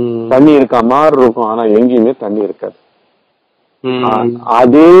தண்ணி இருக்க மாதிரி இருக்கும், ஆனா எங்கேயுமே தண்ணி இருக்காது.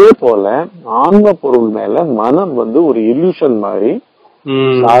 அதே போல ஆன்ம பொருள் மேல மனம் வந்து ஒரு இல்யூஷன் மாதிரி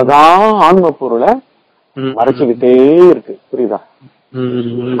சாதா ஆன்ம பொருளை மறைச்சுக்கிட்டே இருக்கு. புரியுதா?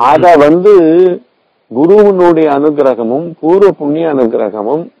 அத வந்து குருவனுடைய அனுகிரகமும் பூர்வ புண்ணிய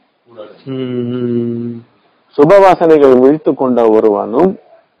அனுகிரகமும் சுபவாசனைகள் விழித்து கொண்ட ஒருவனும்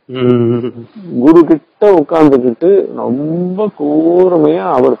குரு கிட்ட உட்கார்ந்துகிட்டு ரொம்ப கூர்மையா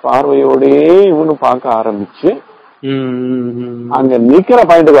அவர் பார்வையோடயே இவனு பார்க்க ஆரம்பிச்சு அங்க நிக்கிற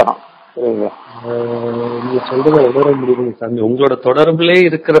பாயிண்ட் வரான். நீங்க சொல்றத உணர முடியுதுங்க சாமி. உங்களோட தொடர்புலே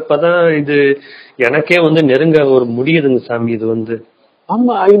இருக்கிறப்பதான் இது எனக்கே வந்து நெருங்க ஒரு முடியுதுங்க சாமி. இது வந்து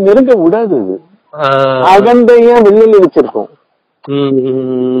ஆமா, நெருங்க விடாது. அகந்தையா வெளியில வச்சிருக்கோம்.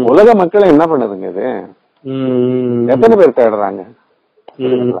 உலக மக்களை என்ன பண்ணுதுங்க இது? எத்தனை பேர் தேடுறாங்க?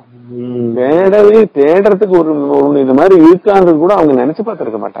 தேடுறதுக்கு ஒரு இது மாதிரி இருக்கான்றது கூட அவங்க நினைச்சு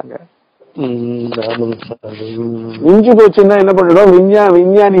பார்த்திருக்க மாட்டாங்க. மிஞ்சு போச்சுன்னா என்ன பண்ணிடும்,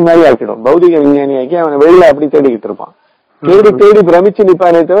 விஞ்ஞானி மாதிரி ஆக்கிடும், பௌதிக விஞ்ஞானி ஆக்கி அவனை வெளியில அப்படி தேடிக்கிட்டு இருப்பான். தேடி பிரமிச்சு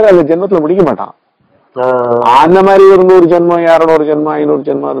நிப்பானே தவிர அந்த ஜென்மத்துல முடிக்க மாட்டான். அந்த மாதிரி ஒரு 100 ஜென்மம் 200 ஜென்மம் 500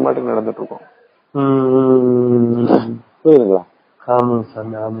 ஜென்மம் அது மட்டும் நடந்துட்டு இருக்கும். புரியுதுங்களா?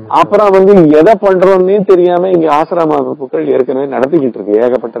 அப்புறம் வந்து எதை பண்றோம்னே தெரியாம இங்க ஆசிரம வகுப்புகள் ஏற்கனவே நடத்திக்கிட்டு இருக்கு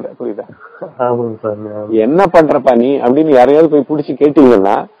ஏகப்பட்டது. புரியுதா? என்ன பண்றப்பா நீ அப்படின்னு யாரையாவது போய் புடிச்சு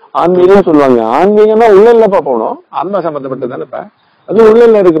கேட்டீங்கன்னா ஆன்மீகம் சொல்லுவாங்க. ஆன்மீகம்னா உள்ள இல்லப்பா போகணும், ஆன்மா சம்பந்தப்பட்டதானப்பா, அது உள்ள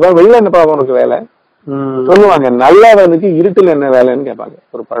இல்ல இருக்குப்பா, வெளில என்னப்பா உனக்கு வேலை சொல்லுவாங்க. நல்லவனுக்கு இருட்டுல என்ன வேலைன்னு கேட்பாங்க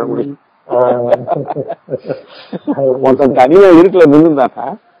ஒரு பழமொழி. மொத்தம் தனியா இருட்டுல நின்றுதாக்கா,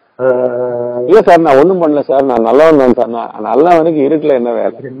 இல்ல சார் நான் ஒண்ணும் பண்ணல சார், நான் நல்லவன் தான் சார். நல்லவனுக்கு இருட்டுல என்ன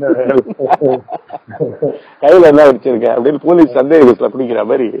வேலை, கையில என்ன வச்சிருக்க அப்படின்னு போலீஸ் சந்தேகத்துல பிடிக்கிற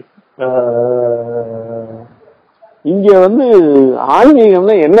மாதிரி. இங்க வந்து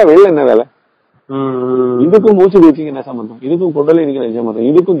ஆன்மீகம்னா என்ன, வெளில என்ன வேலை, இதுக்கும் மூச்சு பயிற்சிக்கு என்ன சம்பந்தம், இதுக்கும் குண்டலினிக்கு என்ன சம்பந்தம்,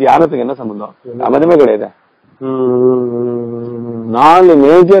 இதுக்கும் தியானத்துக்கு என்ன சம்பந்தம், சம்பந்தமே கிடையாது. 4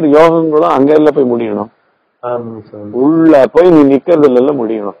 மேஜர் யோகங்களும் அங்க இல்ல போய் முடியணும், உள்ள போய் நீ நிக்கிறதுல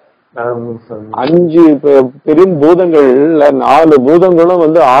முடியணும். 5 பெரும் பூதங்கள்ல 4 பூதங்களும்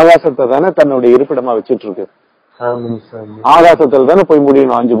வந்து ஆகாசத்தை தானே தன்னுடைய இருப்பிடமா வச்சிட்டு இருக்கு. ஆகாசத்துல தானே போய்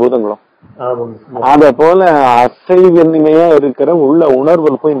முடியணும் 5 பூதங்களும். அத போல அசைவன்மையா இருக்கிற உள்ள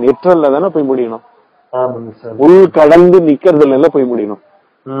உணர்வு போய் நிற்றல்ல தானே போய் முடியணும். உள் கடந்து நிக்கிறதுல போய் முடியணும்.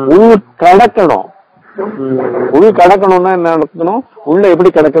 உள் கடக்கணும். உள் கடக்கணும்னா என்ன நடக்கணும், உள்ள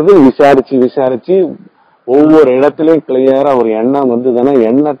எப்படி கடக்கிறது விசாரிச்சு விசாரிச்சு ஒவ்வொரு இடத்துலயும் கிளியரா ஒரு எண்ணம் வந்து தானே,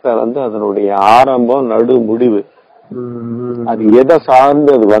 எண்ணத்தை வந்து அதனுடைய ஆரம்பம் நடு முடிவு அது எதை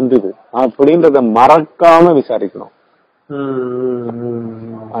சார்ந்து அது வந்தது அப்படின்றத மறக்காம விசாரிக்கணும்.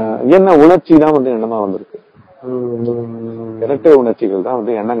 என்ன உணர்ச்சி தான் வந்து எண்ணமா வந்திருக்கு, இரட்டை உணர்ச்சிகள் தான்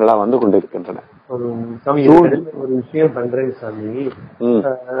வந்து எண்ணங்களா வந்து கொண்டிருக்கின்றன. ஒரு விஷயம் பண்றேன் சாமி,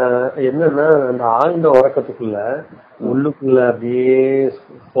 என்னன்னா அந்த ஆழ்ந்த உறக்கத்துக்குள்ள உள்ளுக்குள்ள அப்படியே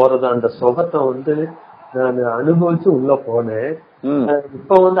போறது, அந்த சுகத்தை வந்து நான் அனுபவிச்சு உள்ள போனேன்.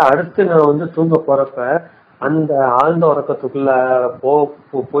 இப்ப வந்து அடுத்து நான் வந்து தூங்க போறப்ப அந்த ஆழ்ந்த உறக்கத்துக்குள்ள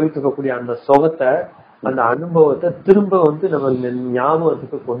போயிட்டு இருக்கக்கூடிய அந்த சுகத்தை, அந்த அனுபவத்தை திரும்ப வந்து நம்ம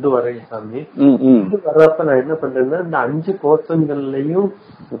ஞாபகத்துக்கு கொண்டு வரேன் சாமி. வர்றப்ப நான் என்ன பண்றேன்னா, இந்த 5 கோஷங்கள்லயும்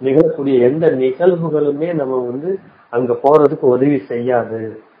நிகழக்கூடிய எந்த நிகழ்வுகளுமே நம்ம வந்து அங்க போறதுக்கு உதவி செய்யாது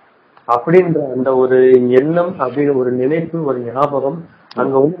அப்படின்ற அந்த ஒரு எண்ணம், அப்படின்னு ஒரு நினைப்பு, ஒரு ஞாபகம்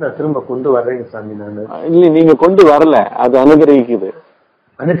அங்க வந்து நான் திரும்ப கொண்டு வர்றேங்க சாமி. நானு இல்ல, நீங்க கொண்டு வரல, அது அனுகிரகிக்குது.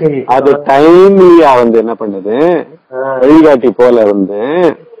 அது டைம்லியா வந்து என்ன பண்ணுது, வழிகாட்டி போல வந்து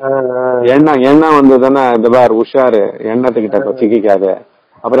எண்ணம் வந்ததுன்னா இந்த பார் உஷாரு, எண்ணத்துக்கிட்ட சிக்கிக்காத.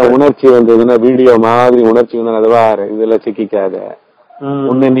 அப்புறம் உணர்ச்சி வந்ததுன்னா வீடியோ மாதிரி உணர்ச்சி வந்து அது பாரு, இதுல சிக்கிக்காத,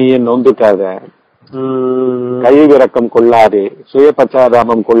 உன்னை நீயே நொந்துக்காத, கைவிறக்கம் கொள்ளாதே, சுய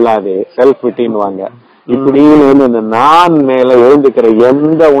பச்சாதாபம் கொள்ளாதே, செல்ஃப் விட்டின்வாங்க. இப்படின்னு வந்து இந்த நான் மேல எழுந்துக்கிற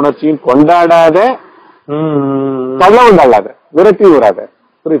எந்த உணர்ச்சியும் கொண்டாடாத, தள்ளவும் தள்ளாத, விரட்டி விடாத.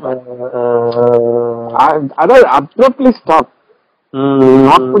 புரியுதா? அதாவது அப்ரப்ட்லி ஸ்டாப்.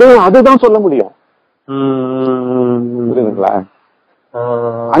 அப்படியே அதுதான் சொல்ல முடியும். புரியுதுங்களா?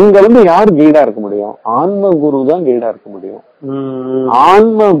 அங்க இருந்து யாரு கைடா இருக்க முடியும்? ஆன்ம குரு தான் கைடா இருக்க முடியும்.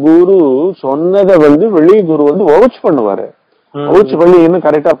 ஆன்ம குரு சொன்னதை வந்து வெளி குரு வந்து வவுச் பண்ணுவாரு. வவுச் பண்ணி இன்னும்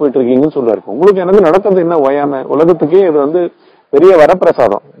கரெக்டா போயிட்டு இருக்கீங்கன்னு சொல்லுவாரு. உங்களுக்கு எனக்கு நடக்கிறது என்ன ஓயாம, உலகத்துக்கே இது வந்து பெரிய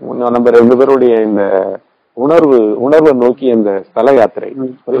வரப்பிரசாதம். நம்ம 2 பேருடைய இந்த உணர்வை நோக்கி இந்த ஸ்தல யாத்திரை,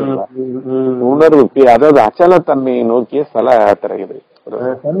 உணர்வு அதாவது அச்சலத்தன்மையை நோக்கிய ஸ்தல யாத்திரை இது.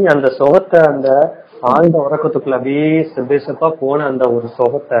 அந்த சுகத்தை, அந்த ஆழ்ந்த உறக்கத்துக்குள்ள அப்படியே செப்பா போன அந்த ஒரு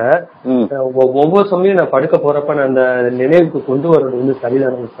சுகத்தை ஒவ்வொரு சமயம் நான் படுக்க போறப்ப நான் அந்த நினைவுக்கு கொண்டு வர்றது வந்து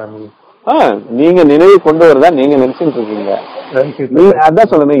சரிதானே சாமி? நீங்க நினைவு கொண்டு வரதா நீங்க நினைச்சுட்டு இருக்கீங்க.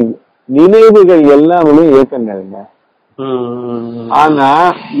 அதான் சொல்லணும், நினைவுகள் எல்லாமே இயக்கங்கள்ங்க. ஆனா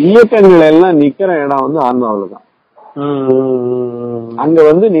இயக்கங்கள் எல்லாம் நிக்கிற இடம் வந்து ஆன்மாவில்தான். அங்க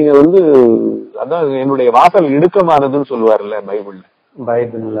வந்து நீங்க வந்து அதான் என்னுடைய வாசல் இடுக்கமானதுன்னு சொல்லுவாருல்ல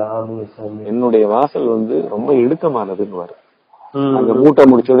பைபிள்ல. என்னுடைய வாசல் வந்து ரொம்ப இடுக்கமானதுன்னு. அங்க மூட்டை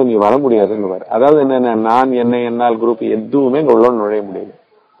முடிச்சோட நீ வர முடியாதுன்னு. அதாவது என்னன்னா, நான் என்னால் குரூப் எதுவுமே உள்ள நுழைய முடியாது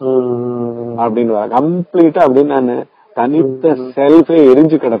அப்படின்னு கம்ப்ளீட்டா அப்படின்னு நான் தனித்த செல்ஃபே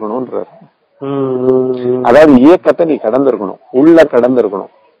எரிஞ்சு கிடக்கணும்ன்றாரு. அதாவது இயக்கத்தை நீ கடந்திருக்கணும், உள்ள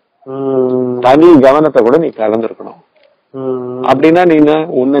கடந்திருக்கணும், தனி கவனத்தை கூட நீ கடந்திருக்கணும். அப்படின்னா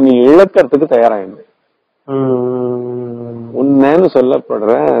உன்னை நீ இழக்கிறதுக்கு தயாராயிடு. உண்மைன்னு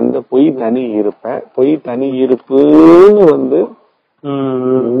சொல்லப்படுற அந்த பொய் தனி இருப்புன்னு வந்து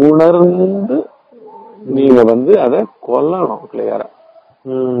உணர்ந்து நீங்க வந்து அத கொல்லணும் கிளியரா.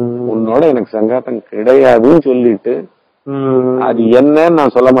 உன்னோட எனக்கு சங்காத்தம் கிடையாதுன்னு சொல்லிட்டு, அது என்னன்னு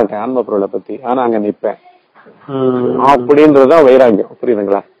நான் சொல்ல மாட்டேன் ஆன்ம பொருளை பத்தி, ஆனா அங்க நிப்பேன் அப்படின்றதுதான் வைராக்கியம்.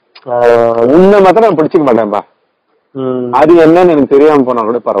 புரியுதுங்களா? உன்னை மாத்திரம் நான் பிடிச்சிக்க மாட்டேன்பா, அது என்னன்னு எனக்கு தெரியாம போனா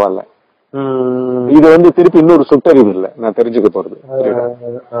கூட பரவாயில்ல. இது வந்து திருப்பி இன்னொரு சுட்டறிவு இல்ல, நான் தெரிஞ்சுக்க போறது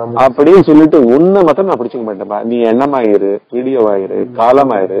அப்படின்னு சொல்லிட்டு உன்னை மாத்திரம் நான் பிடிச்சிக்க மாட்டேன்பா. நீ எண்ணமாயிரு, வீடியோவாயிரு,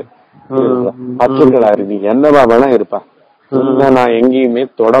 காலமாயிரு, பற்றுகளாயிரு, நீ என்னவா வேணா இருப்பா. நான் எங்கேயுமே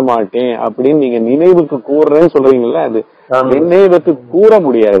தொட மாட்டேன் அப்படின்னு நீங்க நினைவுக்கு கூறுறேன்னு சொல்றீங்கல்ல, அது நினைவுக்கு கூற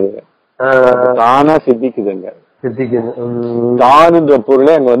முடியாது, தானா சித்திக்குதுங்க. தானுன்ற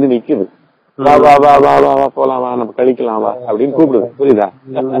பொருளே அங்க வந்து நிக்குது. வா வா வா வா வா வா போலாம், வா நம்ம கழிக்கலாம் வா அப்படின்னு கூப்பிடுது. புரியுதா?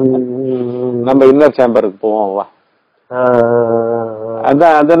 நம்ம இன்னர் சேம்பருக்கு போவோம் வா.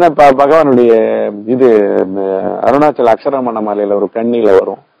 அதான் பகவானுடைய இது அருணாச்சல அக்ஷரமண மாலையில ஒரு கண்ணில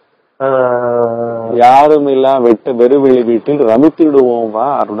வரும், யாரும் இல்லா வெறுவெளி வீட்டில் ரமித்திடுவோம் வா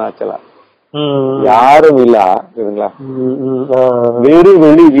அருணாச்சலா. யாரும் இல்லா சரிங்களா,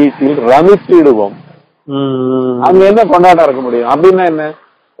 வெறுவெளி வீட்டில் ரமித்திடுவோம். அங்க என்ன கொண்டாட்டம் இருக்க முடியும்? அப்படின்னா என்ன,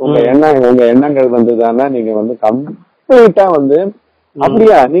 உங்க எண்ணங்கள் வந்துதானா நீங்க வந்து கம்ப்ளீட்டா வந்து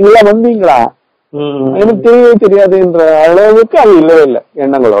அப்படியா நீங்களா வந்தீங்களா எனக்கு தெரியவே தெரியாதுன்ற அளவுக்கு அது இல்லவே இல்லை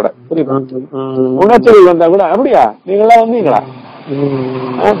எண்ணங்களோட. புரியுது? உணர்ச்சிகள் வந்தா கூட அப்படியா நீங்களா வந்தீங்களா,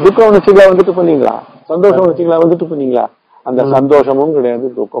 துக்க உணர்ச்சிகளா வந்துட்டு போனீங்களா, சந்தோஷ உணர்ச்சிகளா வந்துட்டு போனீங்களா, அந்த சந்தோஷமும் கிடையாது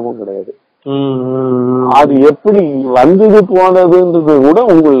துக்கமும் கிடையாது. அது எப்படி வந்தது போனதுன்றது கூட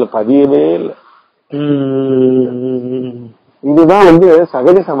உங்கள பதியவே இல்லை. இதுதான் வந்து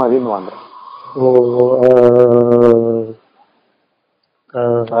சகஜ சமாதின்னு வாங்க.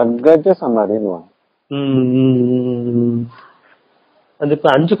 சகஜ சமாதின்னு வாங்க. அது இப்ப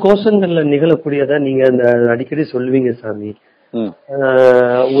 5 கோஷங்கள்ல நிகழக்கூடியதா நீங்க அந்த அடிக்கடி சொல்லுவீங்க சாமி,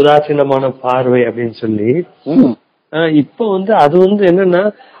 உதாசீனமான பார்வை அப்படின்னு சொல்லி. இப்ப வந்து அது வந்து என்னன்னா,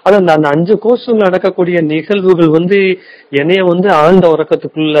 அந்த 5 கோஷங்கள் நடக்கக்கூடிய நிகழ்வுகள் வந்து என்னைய வந்து ஆழ்ந்த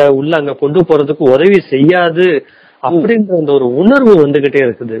உறக்கத்துக்குள்ள உள்ள அங்க கொண்டு போறதுக்கு உதவி செய்யாது அப்படின்ற அந்த ஒரு உணர்வு வந்துகிட்டே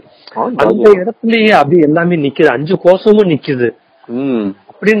இருக்குது. அந்த இடத்துலயே அப்படி எல்லாமே நிக்குது, 5 கோஷமும் நிக்குது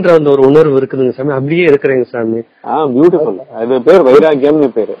அப்படின்ற அந்த ஒரு உணர்வு இருக்குதுங்க சாமி. அப்படியே இருக்கிறேங்க சாமி. பியூட்டிஃபுல். அது பேர் வைராக்கியம்னு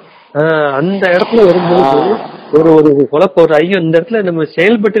பேரு. அந்த இடத்துல வரும்போது ஒரு குழப்பம், ஒரு ஐயோ இந்த இடத்துல நம்ம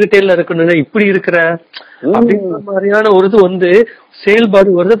செயல்பட்டுக்கிட்டே இருக்கணும்னா இப்படி இருக்கிற அப்படின்ற மாதிரியான ஒரு இது வந்து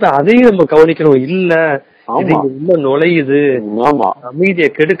செயல்பாடு வருது. அதையும் நம்ம கவனிக்கணும். இல்ல இது உள்ள நுழையுது, அமைதியை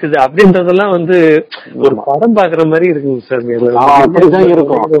கெடுக்குது அப்படின்றதெல்லாம் வந்து ஒரு படம் பாக்குற மாதிரி இருக்குங்க சார். அப்படிதான்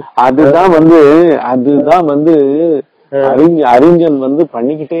இருக்கும். அதுதான் வந்து அறிஞன் வந்து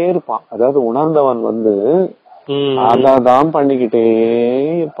பண்ணிக்கிட்டே இருப்பான். அதாவது உணர்ந்தவன் வந்து அதான் பண்ணிக்கிட்டே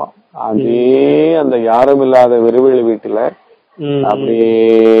இருப்பான். அதே அந்த யாரும் இல்லாத வெறுவெளி வீட்டுல அப்படியே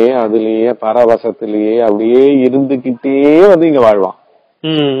அதுலயே பரவசத்திலேயே அப்படியே இருந்துகிட்டே வந்து இங்க வாழ்வான்.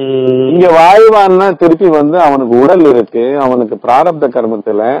 இங்க வாழ்வான்னா திருப்பி வந்து அவனுக்கு உடல் இருக்கு, அவனுக்கு பிராரப்த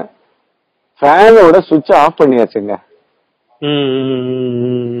கர்மத்துல ஃபேனோட சுவிட்ச் ஆஃப் பண்ணியாச்சுங்க.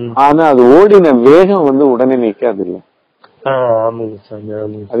 ஆனா அது ஓடின வேகம் வந்து உடனே நிக்காது இல்ல,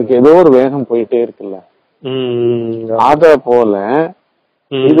 அதுக்கு ஏதோ ஒரு வேகம் போயிட்டே இருக்குல்ல. அத போல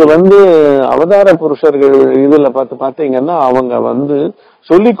இது வந்து அவதார புருஷர்கள் இதுல பாத்தீங்கன்னா அவங்க வந்து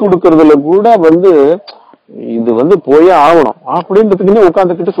சொல்லி கொடுக்கறதுல கூட வந்து இது வந்து போயே ஆகணும் அப்படின்றதுக்குன்னு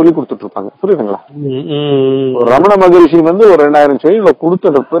உட்காந்துக்கிட்டு சொல்லி கொடுத்துட்டு இருப்பாங்க. புரியுதுங்களா? ரமண மகரிஷி வந்து ஒரு 2000 செயல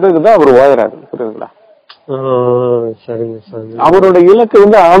கொடுத்த பிறகுதான் அவர் ஓயறாரு. புரியுதுங்களா? அவரோட இலக்கு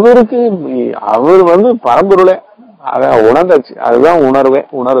வந்து அவர் வந்து பரம்பொருளே அத உணர்ந்தாச்சு. அதுதான் உணர்வே,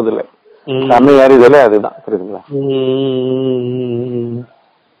 உணர்றதில்லை, தன்னை அறிதலே அதுதான். புரியுதுங்களா?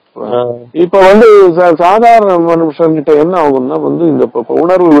 இப்ப வந்து சாதாரண மனுஷன்கிட்ட என்ன ஆகும்னா வந்து இந்த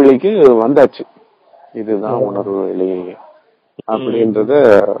உணர்வு வெளிக்கு வந்தாச்சு, இதுதான் உணர்வு வெளி அப்படின்றத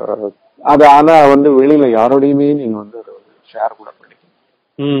அது. ஆனா வந்து வெளியில யாரோடையுமே நீங்க வந்து ஷேர் கூட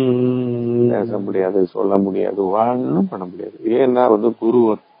பேச முடியாது, சொல்ல முடியாது, ஒன்னும் பண்ண முடியாது. ஏன்னா வந்து குரு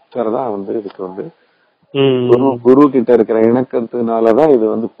ஒருத்தர் தான் வந்து இதுக்கு வந்து குரு கிட்ட இருக்கிற இணக்கத்தினாலதான் இது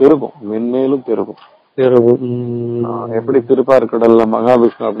வந்து பெருகும், மென்மேலும் பெருகும். எப்படி திருப்பார்கடல்ல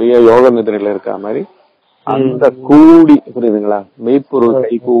மகாவிஷ்ணு அப்படியே யோக நிதிரையில இருக்க மாதிரி அந்த கூடி, புரியுதுங்களா, மெய்ப்பொருள்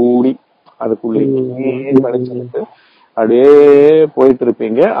கை கூடி அதுக்குள்ளே படிச்சுட்டு அப்படியே போயிட்டு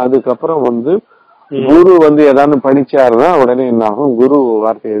இருப்பீங்க. அதுக்கப்புறம் வந்து குரு வந்து ஏதாவது படிச்சாருன்னா உடனே என்ன ஆகும், குரு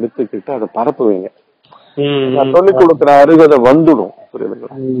வார்த்தையை எடுத்துக்கிட்டு அதை பரப்புவீங்க. சொல்லிக் கொடுக்குற அருகதை வந்துடும்.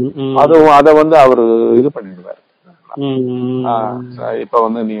 புரியுதுங்களா? அதுவும் அதை வந்து அவரு இது பண்ணிடுவாரு. இப்ப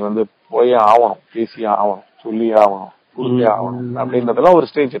வந்து நீ வந்து போயே ஆகணும், பேசியே ஆகணும், சொல்லி ஆகணும், கொடுத்தே ஆகணும் அப்படின்றதெல்லாம் ஒரு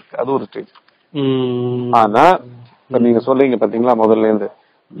ஸ்டேஜ் இருக்கு. அது ஒரு ஸ்டேஜ். ஆனா இப்ப நீங்க சொல்றீங்க பாத்தீங்களா, முதல்ல இருந்து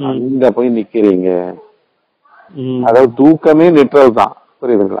அங்க போய் நிக்கிறீங்க, அதாவது தூக்கமே நிற்றது தான்.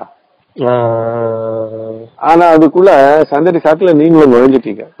 புரியுதுங்களா? ஆனா அதுக்குள்ள சந்தடி சாக்குல நீங்களும்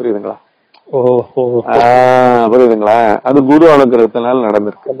நுழைஞ்சிட்டீங்க. புரியுதுங்களா? புரியுதுங்களா? அது குரு அனுகிரகத்தினால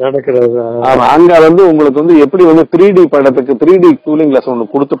நடந்திருக்கு. ஆமா, அங்க வந்து உங்களுக்கு வந்து எப்படி வந்து 3D படத்துக்கு 3D கூலிங் கிளாஸ்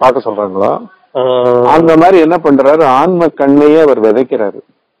ஒண்ணு கொடுத்து பார்க்க சொல்றாங்களோ அந்த மாதிரி என்ன பண்றாரு, ஆன்ம கண்ணையே அவர் விதைக்கிறாரு.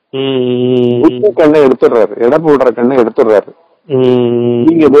 புத்தி கண்ணை எடுத்துடுறாரு, இடப்பு விடுற கண்ணை எடுத்துடுறாரு.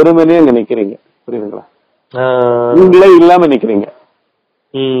 நீங்க வெறுமனே அங்க நிக்கிறீங்க. புரியுதுங்களா? நீங்களே இல்லாம நிக்கிறீங்க.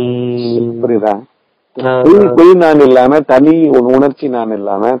 புரியுதா? பொய் நான் இல்லாம, தனி உணர்ச்சி நான்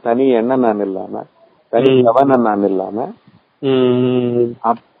இல்லாம, தனி எண்ணம் நான் இல்லாம, தனி கவனம் நான் இல்லாம,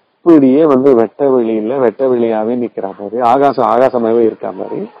 அப்படியே வெட்ட வெளியில வெட்ட வெளியாவே நிக்கிற மாதிரி, ஆகாசமாவே இருக்க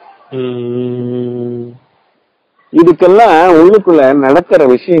மாதிரி. இதுக்கெல்லாம் உள்ளுக்குள்ள நடக்கிற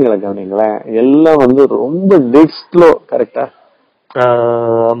விஷயங்களை கவனிங்களேன். எல்லாம் ரொம்ப டெட் ஸ்லோ. கரெக்டா?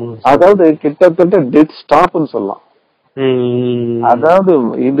 அதாவது கிட்டத்தட்ட டெட் ஸ்டாப்னு சொல்லலாம். அதாவது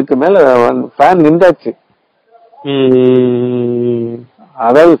இதுக்கு மேல ஃபேன் நின்றாச்சு.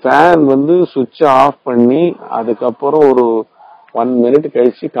 அதாவது ஃபேன் சுவிட்ச் ஆஃப் பண்ணி அதுக்கப்புறம் ஒரு 1 minute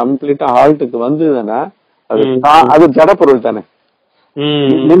கழிச்சு கம்ப்ளீட்டா ஹால்ட்டுக்கு வந்ததுன்னா அது ஜட பொருள் தானே.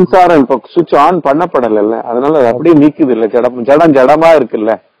 மின்சாரம் இப்ப சுவிட்ச் ஆன் பண்ணப்படல, அதனால அது அப்படியே நீக்குது இல்ல, ஜடமா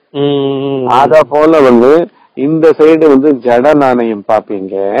இருக்குல்ல. அத போல இந்த சைடு ஜட நாணயம்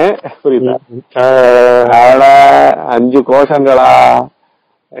பாப்பீங்க. புரியுதா? 5 கோஷங்களா,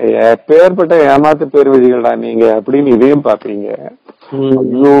 எப்பேற்பட்ட ஏமாத்து பேர் விதிகளா நீங்க அப்படின்னு இதையும் பாப்பீங்க.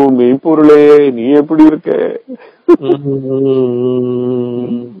 ஐயோ மெய்ப்பொருளே நீ எப்படி இருக்க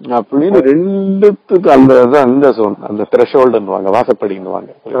அப்படின்னு ரெண்டுத்துக்கு அந்த சோன், அந்த த்ரெஷோல்டுன்னுவாங்க,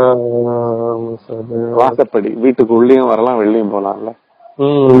 வாசப்படின்னுவாங்க. வாசப்படி வீட்டுக்கு உள்ளேயும் வரலாம் வெளியும் போலாம்ல.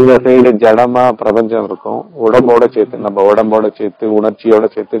 இந்த சைடு ஜடமா பிரபஞ்சம் இருக்கும், உடம்போட சேர்த்து, நம்ம உடம்போட சேர்த்து, உணர்ச்சியோட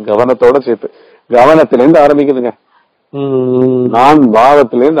சேர்த்து, கவனத்தோட சேர்த்து. கவனத்துல இருந்து ஆரம்பிக்குதுங்க, நான்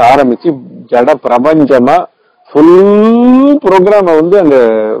பாவத்துல இருந்து ஆரம்பிச்சு ஜட பிரபஞ்சமா ஃபுல் ப்ரோக்ராம அங்க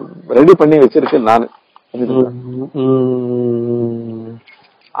ரெடி பண்ணி வச்சிருக்கேன் நானு.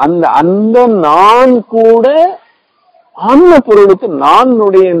 அந்த அந்த நான் கூட ஆன்ம பொருளுக்கு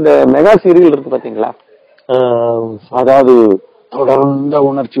நானுடைய இந்த மெகா சீரியல் இருக்கு பாத்தீங்களா? அதாவது தொடர்ந்த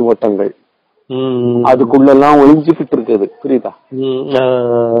உணர்ச்சி ஓட்டங்கள் அதுக்குள்ளெல்லாம் ஒளிஞ்சுக்கிட்டு இருக்குது. புரியுதா?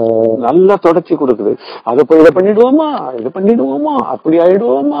 நல்லா தொடர்ச்சி கொடுக்குது. அதை போய் இதை பண்ணிடுவோமா, இது பண்ணிடுவோமா, அப்படி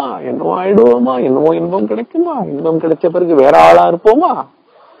ஆயிடுவோமா, என்னவோ ஆயிடுவோமா, என்னவோ இன்பம் கிடைக்குமா, இன்பம் கிடைச்ச பிறகு வேற ஆளா இருப்போமா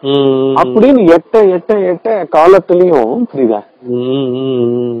அப்படின்னு எட்ட எட்ட எட்ட காலத்திலயும். புரியுதா?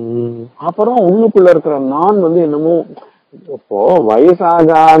 அப்புறம் உள்ளுக்குள்ள இருக்கிற நான் என்னமோ இப்போ வயசாக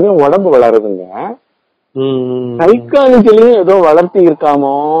உடம்பு வளருதுங்க, சைக்காலஜிலயும் ஏதோ வளர்த்தி இருக்கா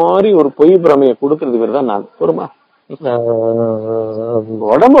மாதிரி ஒரு பொய் பிரமையை கொடுக்கறது பேர் தான் நான். பொறுமா,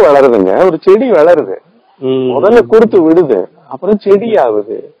 உடம்பு வளருதுங்க, ஒரு செடி வளருது, முதல்ல கொடுத்து விடுது, அப்புறம் செடி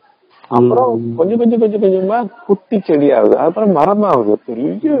ஆகுது, அப்புறம் கொஞ்சம் கொஞ்சம் கொஞ்சம் கொஞ்சமா குட்டி செடி ஆகுது, அப்புறம் மரமாகுது,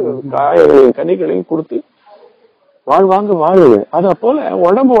 பெரிய காய்களையும் கனிகளையும் கொடுத்து வாழுது. அத போல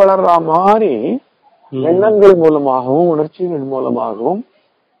உடம்பு வளர்ற மாதிரி எண்ணங்கள் மூலமாகவும் உணர்ச்சிகள் மூலமாகவும்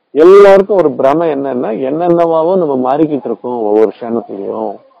எல்லாருக்கும் ஒரு பிரமை என்னன்னா, என்னென்னவாவும் நம்ம மாறிக்கிட்டு இருக்கோம். ஒவ்வொரு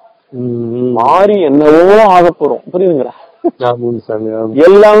க்ஷணத்திலையும் மாறி என்னவோ ஆக போறோம். புரியுதுங்களா?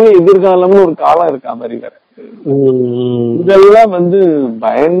 எல்லாமே எதிர்காலம்னு ஒரு காலம் இருக்கா மாதிரி வேற. இதெல்லாம்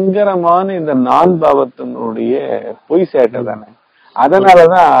பயங்கரமான இந்த நான் பாவத்தினுடைய பொய் சேட்டை தானே.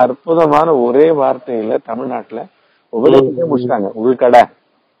 அதனாலதான் அற்புதமான ஒரே வார்த்தையில தமிழ்நாட்டுல உபதேசத்தை முடிச்சிட்டாங்க. உள்கடை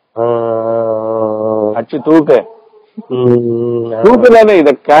அச்சு தூக்க தூக்குதானே.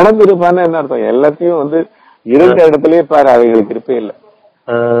 இத கடந்து இருப்பான்னு என்ன அர்த்தம்? எல்லாத்தையும் இருந்த இடத்துலயே பாரு, அவைகளுக்கு இருப்பே இல்லை.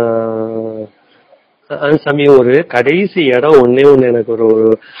 அது சாமி ஒரு கடைசி இடம் ஒன்னே எனக்கு ஒரு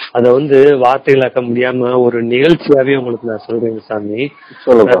அத வார்த்தைகளாக்க முடியாம ஒரு நிகழ்ச்சியாவே உங்களுக்கு நான் சொல்றேன் சாமி.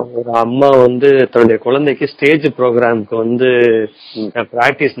 ஒரு அம்மா தன்னுடைய குழந்தைக்கு ஸ்டேஜ் ப்ரோக்ராம்க்கு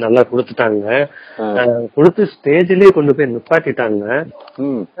பிராக்டிஸ் நல்லா கொடுத்துட்டாங்க. கொடுத்து ஸ்டேஜ்லயே கொண்டு போய் நிப்பாட்டிட்டாங்க.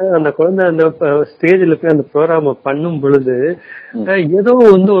 அந்த குழந்தை அந்த ஸ்டேஜ்ல போய் அந்த ப்ரோக்ராம பண்ணும் பொழுது ஏதோ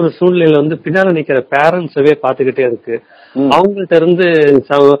ஒரு சூழ்நிலையில பின்னால நிக்கிற பேரண்ட்ஸவே பாத்துக்கிட்டே இருக்கு. அவங்கள்ட்ட இருந்து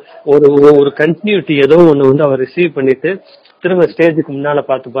ஒரு கண்டினியூட்டி ஏதோ ஒண்ணு அவர் ரிசீவ் பண்ணிட்டு திரும்ப ஸ்டேஜுக்கு முன்னால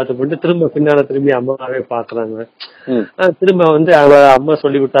பார்த்து திரும்ப பின்னால திரும்பி அம்மாவே பாக்குறாங்க. திரும்ப அவ அம்மா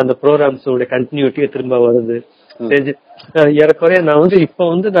சொல்லி விட்ட அந்த ப்ரோக்ராம்ஸ் கண்டினியூட்டியே திரும்ப வருது. ஸ்டேஜ் ஏறக்குறைய நான்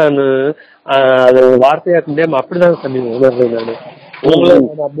இப்ப நான் அது வார்த்தையாக்க முடியாம அப்படிதான் சாமி உணர்றேன். நானு உங்களை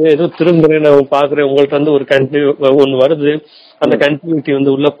அப்படியே ஏதோ திரும்புறேன், நான் பாக்குறேன் உங்கள்ட்ட ஒரு கண்டினியூ ஒண்ணு வருது, அந்த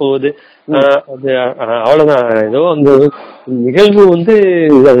கண்டினியூட்டி உள்ள போகுது. அது அவ்வளவுதான். ஏதோ அந்த நிகழ்வு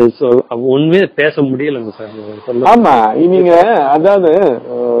ஒண்ணுமே பேச முடியலங்க சார். ஆமா, நீங்க அதாவது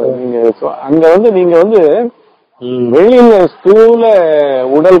நீங்க அங்க நீங்க வெளியில ஸ்தூல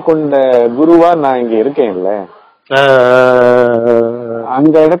உடல் கொண்ட குருவா நான் இங்க இருக்கேன்ல,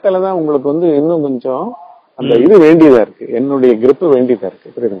 அந்த இடத்துலதான் உங்களுக்கு இன்னும் கொஞ்சம் அந்த இது வேண்டியதா இருக்கு, என்னுடைய கிரிப்பு வேண்டியதா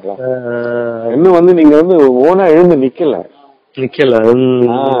இருக்கு. புரியுதுங்களா? இன்னும் நீங்க ஓனா எழுந்து நிக்கல.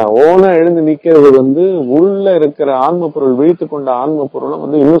 ஓனா எழுந்து நிக்கிறது உள்ள இருக்கிற ஆன்ம பொருள், விழித்து கொண்ட ஆன்ம பொருளும்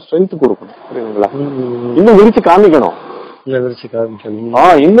இன்னும் ஸ்ட்ரென்த் கொடுக்கணும். புரியுதுங்களா? இன்னும் விழித்து காமிக்கணும்.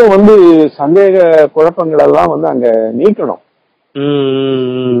 இன்னும் வந்து சந்தேக குழப்பங்கள் எல்லாம் வந்து அங்க நீக்கணும்.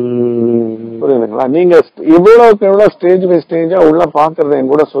 புரியுதுங்களா? நீங்க எவ்வளவுக்கு எவ்வளவு ஸ்டேஜ் பை ஸ்டேஜா உள்ள பாக்குறத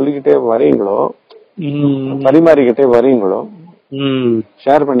என் கூட சொல்லிக்கிட்டே வரீங்களோ, பரிமாறிக்கிட்டே வரீங்களோ,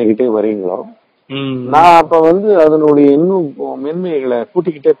 ஷேர் பண்ணிக்கிட்டே வரீங்களோ, நான் அப்ப வந்து அதனுடைய இன்னும் மென்மைகளை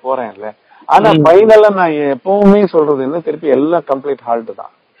கூட்டிக்கிட்டே போறேன்ல. ஆனா ஃபைனலா நான் எப்பவுமே சொல்றது என்ன, திருப்பி எல்லாம் கம்ப்ளீட் ஹால்ட்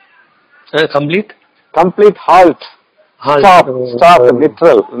தான். Complete halt, stop,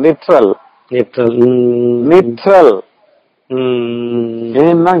 literal.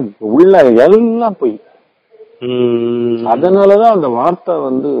 ஏன்னா உள்ள எல்லாம் போய் அதனாலதான் அந்த வார்த்தை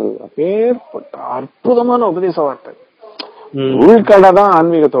வந்து அப்பேற்பட்ட அற்புதமான உபதேச வார்த்தை. உள்கடை தான்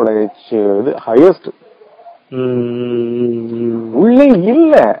ஆன்மீகத்தோட இது ஹையஸ்ட். உள்ளே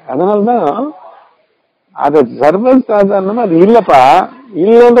இல்ல, அதனாலதான் அது சர்வசாதாரணமா அது இல்லப்பா,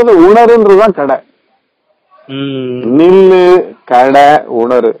 இல்லன்றது உணருன்றதுதான் கடை. நில்லு, கடை,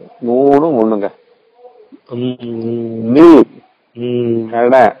 உணரு, மூணும் ஒண்ணுங்க. நில்,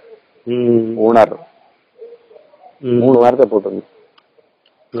 கடை, உணர், 3 வார்த்தை போட்டுங்க.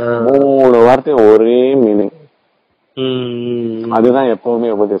 3 வார்த்தையும் ஒரே மீனிங். அதுதான் எப்பவுமே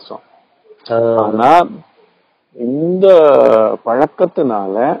உபதேசம். ஆனா இந்த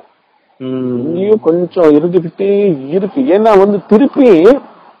பழக்கத்தினால இங்கேயும் கொஞ்சம் இருந்துகிட்டே இருக்கு. ஏன்னா வந்து திருப்பி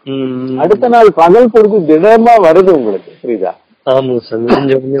அடுத்த நாள் பகல் பொழுது திடமா வருது உங்களுக்கு, புரியுதா?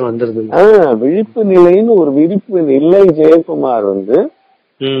 விழிப்பு நிலைன்னு ஒரு விழிப்பு நிலை ஜெயக்குமார் வந்து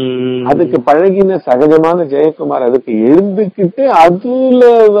அதுக்கு பழகின சகஜமான ஜெயக்குமார் அதுக்கு எழுந்துக்கிட்டு அதுல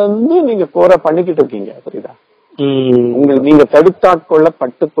வந்து நீங்க கோர பண்ணிக்கிட்டு இருக்கீங்க, புரியுதா? நீங்க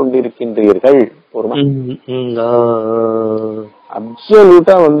தடுத்தாட்கொள்ளப்பட்டு கொண்டிருக்கின்றீர்கள்.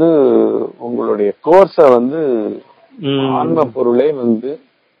 அப்சல்யூட்டா வந்து உங்களுடைய கோர்ஸ வந்து ஆன்ம பொருளே வந்து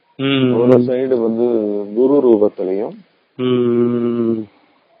ஒரு சைடு வந்து குரு ரூபத்திலையும்,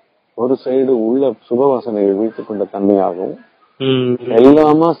 ஒரு சைடு உள்ள சுபவாசனைகள் வீழ்த்து கொண்ட தன்மையாகவும்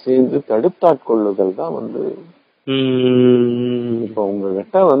எல்லாமா சேர்ந்து தடுத்தாட்கொள்ளுதல் தான் வந்து. இப்ப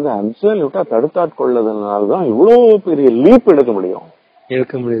உங்ககிட்ட வந்து அப்சல்யூட்டா தடுத்தாட்கொள்ளுதல்னால்தான் இவ்வளவு பெரிய லீப் எடுக்க முடியும்.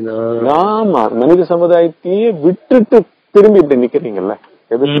 ஆமா, மனித சமுதாயத்தையே விட்டுட்டு திரும்பி இப்படி நிக்கிறீங்கல்ல.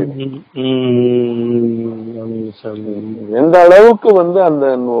 எந்த அளவுக்கு வந்து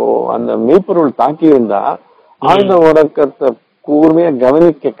அந்த மெய்ப்பொருள் தாக்கி இருந்தா ஆழ்ந்த உறக்கத்தை கூர்மையா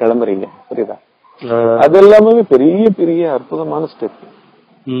கவனிக்க கிளம்புறீங்க, புரியுதா? அது எல்லாமே பெரிய பெரிய அற்புதமான ஸ்டெப்.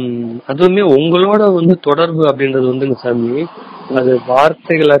 அதுவுமே உங்களோட வந்து தொடர்பு அப்படின்றது வந்துங்க சாமி, அது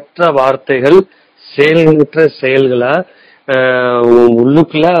வார்த்தைகளற்ற வார்த்தைகள், செயல்களற்ற செயல்களா,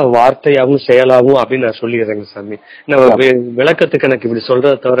 உள்ளுக்குள்ள வார்த்தையாகவும் செயலாகும் அப்படின்னு நான் சொல்லிடுறேங்க சாமி. விளக்கத்துக்கு எனக்கு இப்படி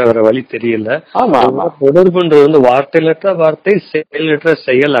சொல்றத தவிர வேற வழி தெரியல. தொடர்புன்றது வந்து வார்த்தைகளற்ற வார்த்தை, செயலற்ற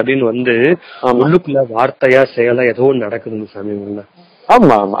செயல் அப்படின்னு வந்து உள்ளுக்குள்ள வார்த்தையா செயலா ஏதோ நடக்குதுங்க சாமி.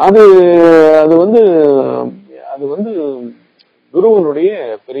 ஆமா ஆமா, அது வந்து அது வந்து குருவனுடைய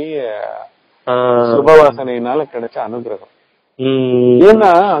பெரிய சுபவாசனையினால கிடைச்ச அனுகிரகம்.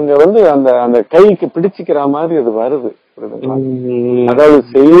 ஏன்னா அங்க வந்து அந்த கைக்கு பிடிச்சிக்கிற மாதிரி அது வருது, அதாவது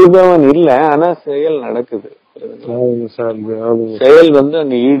செய்பவன் இல்ல, ஆனா செயல் நடக்குது. செயல் வந்து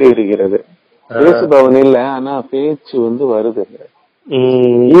அங்க ஈடேறுகிறது. பேசுபவன் இல்ல, ஆனா பேச்சு வந்து வருது.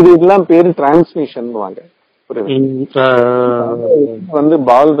 இதெல்லாம் பேரு டிரான்ஸ்மிஷன் வாங்க, வந்து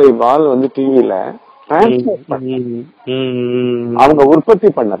பால் பை பால் வந்து டிவில டிரான்ஸ்மிட் பண்ண அவங்க உற்பத்தி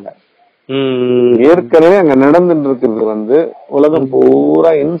பண்ணல. ஏற்கனவே அங்க நடந்துட்டு இருக்கிறது வந்து உலகம்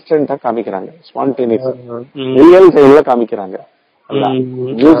பூரா இன்ஸ்டன்டா காமிக்கிறாங்க, ஸ்பான்டேனியஸ் ரியல் டைம்ல காமிக்கிறாங்க.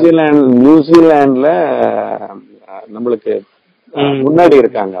 நியூசிலாந்துல நம்மளுக்கு முன்னாடி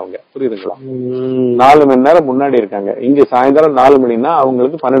இருக்காங்க அவங்க, புரியுதுங்களா? 4 மணி நேரம் முன்னாடி இருக்காங்க. இங்க சாயந்தரம் 4 மணினா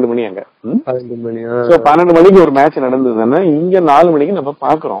அவங்களுக்கு 12 மணி. அங்க 12 மணிக்கு ஒரு மேட்ச் நடந்ததுன்னா இங்க 4 மணிக்கு நம்ம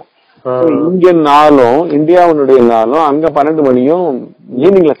பாக்குறோம். இங்க நாளும் இந்தியாவுடைய நாளும் அங்க 12 மணியும்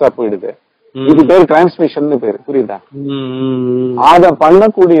மீனிங்லெஸ்ஸா போயிடுது. இது பேர் டிரான்ஸ்மிஷன் பேரு, புரியுதா? அத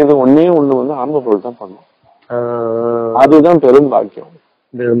பண்ணக்கூடியது ஒன்னே ஒண்ணு வந்து ஆன்ம பொருள் தான் பண்ணும். அதுதான் பெரும் பாக்கியம்.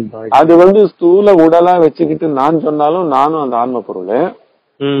 அது வந்து ஸ்தூல உடலா வச்சுக்கிட்டு நான் சொன்னாலும் நானும் அந்த ஆன்ம பொருள்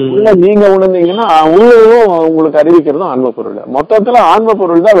உள்ள நீங்க உணர்ந்தீங்கன்னா உள்ளவும் உங்களுக்கு அறிவிக்கிறதும் ஆன்ம பொருள். மொத்தத்துல ஆன்ம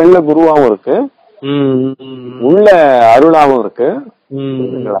பொருள் தான் வெளில குருவாவும் இருக்கு, உள்ள அருளாவும் இருக்கு.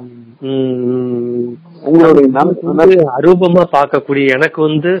 உங்களுடைய அரூபமா பார்க்கக்கூடிய எனக்கு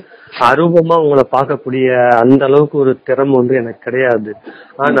வந்து அரூபமா உங்களை பார்க்கக்கூடிய அந்த அளவுக்கு ஒரு திறமை வந்து எனக்கு கிடையாது.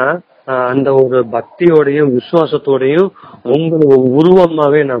 ஆனா அந்த ஒரு பக்தியோடையும் விசுவாசத்தோடையும் உங்களை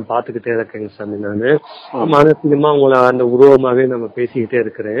உருவமாவே நான் பாத்துக்கிட்டே இருக்கேங்க சாமி. நானு மனசிலமா உங்களை அந்த உருவமாவே நம்ம பேசிக்கிட்டே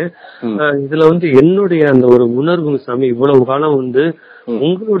இருக்கிறேன். இதுல வந்து என்னுடைய அந்த ஒரு உணர்வு சாமி, இவ்வளவு காலம் வந்து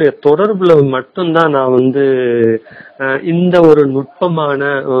உங்களுடைய தொடர்புல மட்டும்தான் நான் வந்து இந்த ஒரு நுட்பமான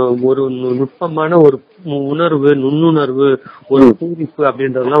ஒரு உணர்வு, நுண்ணுணர்வு, ஒரு பூரிப்பு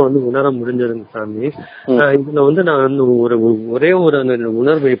அப்படின்றதெல்லாம் வந்து உணர முடிஞ்சதுங்க சாமி. இதுல வந்து நான் வந்து ஒரே ஒரு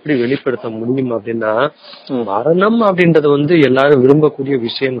உணர்வை எப்படி வெளிப்படுத்த முடியும் அப்படின்னா, மரணம் அப்படின்றது வந்து எல்லாரும் விரும்பக்கூடிய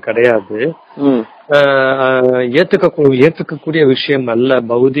விஷயம் கிடையாது, ஏத்துக்கக்கூடிய விஷயம் அல்ல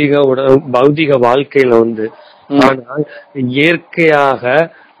பௌதிக வாழ்க்கையில வந்து. ஆனால் இயற்கையாக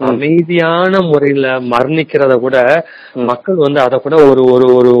அமைதியான முறையில மரணிக்கிறத கூட மக்கள் வந்து அதை கூட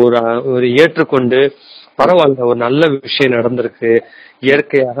ஒரு ஏற்றுக்கொண்டு, பரவாயில்ல ஒரு நல்ல விஷயம் நடந்திருக்கு,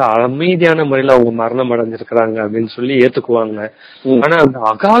 இயற்கையாக அமைதியான முறையில அவங்க மரணம் அடைஞ்சிருக்கிறாங்க அப்படின்னு சொல்லி ஏத்துக்குவாங்க. ஆனா அந்த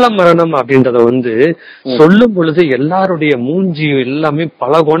அகால மரணம் அப்படின்றத வந்து சொல்லும் பொழுது எல்லாருடைய மூஞ்சி எல்லாமே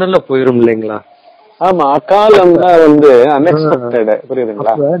பல குணல போயிரும் இல்லைங்களா? ஆமா, அகாலம் வந்து அன்எக்ஸ்பெக்டட்.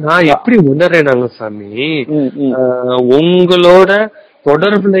 புரியுதுங்களா? நான் எப்படி உணர்றேனாங்க சாமி, உங்களோட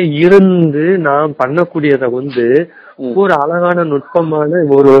தொடர்புல இருந்து நான் பண்ணக்கூடியத வந்து ஒரு அழகான நுட்பமான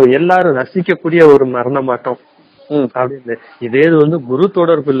ஒரு எல்லாரும் ரசிக்கக்கூடிய ஒரு மரணமாட்டம் அப்படின்னு. இதே வந்து குரு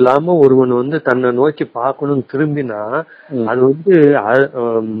தொடர்பு இல்லாம ஒருவன் வந்து தன்னை நோக்கி பார்க்கணும்னு திரும்பினா அது வந்து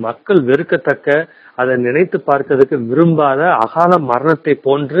மக்கள் வெறுக்கத்தக்க, அதை நினைத்து பார்க்கறதுக்கு விரும்பாத அகால மரணத்தை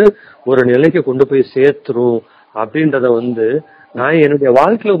போன்று ஒரு நிலைக்கு கொண்டு போய் சேர்த்துரும் அப்படின்றத வந்து நான் என்னுடைய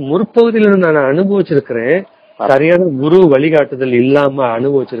வாழ்க்கையில முற்பகுதியில நான் அனுபவிச்சிருக்கிறேன். சரியான குரு வழிகாட்டுதல் இல்லாம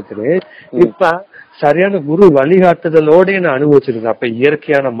அனுபவிச்சிருக்கிறேன். இப்ப சரியான குரு வழிகாட்டுதலோட நான் அனுபவிச்சிருக்கேன். அப்ப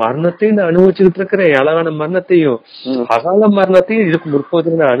இயற்கையான மரணத்தையும் நான் அனுபவிச்சுட்டு இருக்கிறேன், அழகான மரணத்தையும் அகால மரணத்தையும் இதுக்கு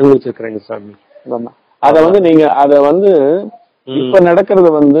முற்பகுதியில நான் அனுபவிச்சிருக்கிறேங்க சாமி. அத வந்து நீங்க அத வந்து இப்ப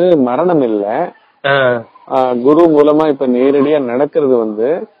நடக்கிறது வந்து மரணம் இல்ல, குரு மூலமா இப்ப நேரடியா நடக்கிறது வந்து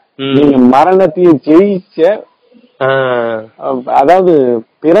நீங்க மரணத்தையும் ஜெயிச்ச, அதாவது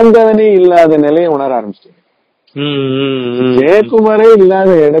பிறந்தவனே இல்லாத நிலையை உணர ஆரம்பிச்சிட்டீங்க. ஜெயக்குமாரே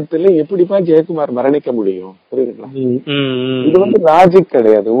இல்லாத இடத்துல எப்படிப்பா ஜெயக்குமார் மரணிக்க முடியும்? புரியுதுங்களா? இது வந்து லாஜிக்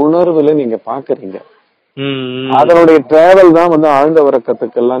கிடையாது, உணர்வுல நீங்க பாக்குறீங்க. அதனுடைய டிராவல் தான் வந்து ஆழ்ந்த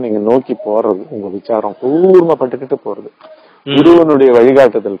உறக்கத்துக்கெல்லாம் நீங்க நோக்கி போறது, உங்க விசாரம் கூர்மப்பட்டுக்கிட்டு போறது குருவனுடைய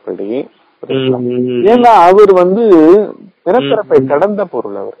வழிகாட்டுதல் படி. ஏன்னா அவர் வந்து பிறப்பிறப்பை கடந்த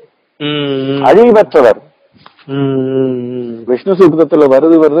பொருள், அவர் அழிவற்றவர். விஷ்ணு சூத்திரத்துல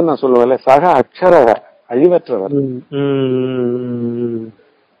வருது நான் சொல்லுவேன்ல, சக அக்ஷர, அழிவற்றவர்.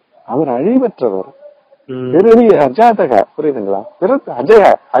 அவர் அழிவற்றவர், பிறவி அஜாதக. புரியுதுங்களா? அஜக,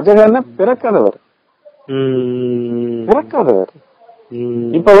 அஜகன்னா பிறக்காதவர், பிறக்காதவர்.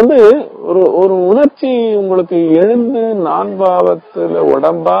 இப்ப வந்து ஒரு உணர்ச்சி உங்களுக்கு எழுந்து நான்பாவத்துல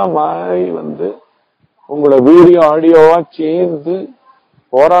உடம்பா மாறி வந்து உங்களோட வீடியோ ஆடியோவா சேர்ந்து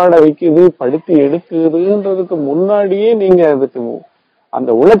போராட வைக்குது, படுத்தி எடுக்குதுன்றதுக்கு முன்னாடியே நீங்க அதுக்கு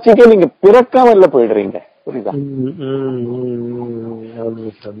அந்த உணர்ச்சிக்கே நீங்க பிறக்காம போயிடுறீங்க. புரியுதா?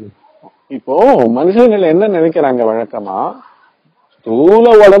 இப்போ மனுஷங்கள் என்ன நினைக்கிறாங்க வழக்கமா, ஸ்தூல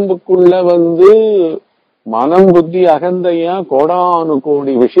உடம்புக்குள்ள வந்து மனம், புத்தி, அகந்தையா கோடானு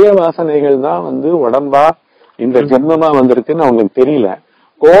கோடி விஷய வாசனைகள் தான் வந்து உடம்பா இந்த ஜென்மமா வந்திருக்குன்னு அவங்களுக்கு தெரியல.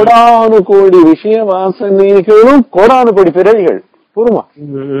 கோடானு கோடி விஷய வாசனைகளும் கோடானு கோடி பிறவிகள். பூர்வமா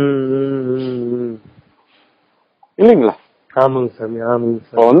இல்லைங்களா?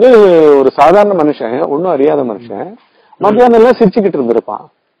 இப்ப வந்து ஒரு சாதாரண மனுஷன், ஒன்னும் அறியாத மனுஷன், மத்தியானம் எல்லாம் சிரிச்சுக்கிட்டு இருந்திருப்பான்.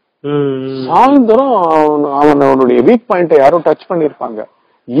 சாயந்தரம் அவனுடைய வீக் பாயிண்ட யாரோ டச் பண்ணிருப்பாங்க,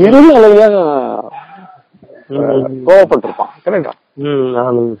 இருநிலையா கோவப்பட்டிருப்பான். கரெக்டா?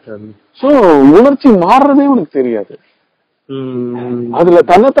 சோ உணர்ச்சி மாறுறதே உனக்கு தெரியாது. அதுல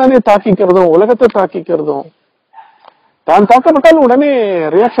தன்னைத்தானே தாக்கிக்கிறதும் உலகத்தை தாக்கிக்கிறதும், தான் தாக்கப்பட்டாலும் உடனே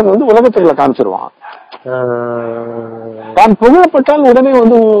ரியாக்ஷன் வந்து உலகத்துல காமிச்சிருவான். தான் புகழப்பட்டால் உடனே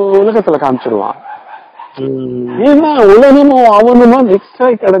வந்து உலகத்துல காமிச்சிருவான். ஏன்னா உலகமும் அவனுமா மிக்ஸ்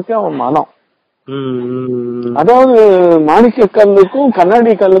ஆகி கிடக்கு அவன் மனம். அதாவது மாணிக்க கல்லுக்கும்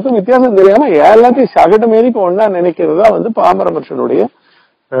கண்ணாடி கல்லுக்கும் வித்தியாசம் தெரியாம எல்லாத்தையும் சகட்டு மாரி இப்ப ஒன்னா நினைக்கிறதா வந்து பாமர மனுஷனுடைய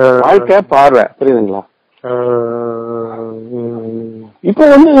வாழ்க்கை பார்வை. புரியுதுங்களா? இப்ப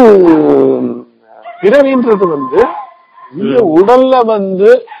வந்து பிறவின்றது வந்து இந்த உடல்ல வந்து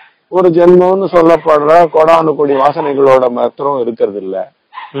ஒரு ஜென்மம்னு சொல்லப்படுற கோடானு கோடி வாசனைகளோட மாத்திரம் இருக்கிறது இல்ல.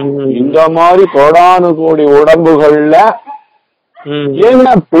 இந்த மாதிரி கோடானு கோடி உடம்புகள்ல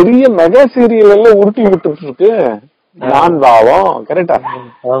ஏன்னா பெரிய மெகா சீரியல் எல்லாம் உருட்டி விட்டு இருக்கு நான் பாவம். கரெக்டா?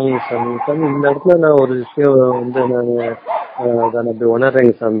 இந்த இடத்துல நான் ஒரு விஷயம் வந்து நான் அப்படி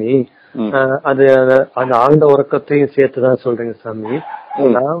உணர்றேங்க சாமி. அது அந்த ஆழ்ந்த உறக்கத்தையும் சேர்த்துதான் சொல்றேங்க சாமி.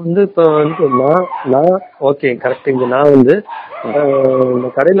 நான் வந்து இப்ப வந்து நான் ஓகே கரெக்டுங்க. நான் வந்து இந்த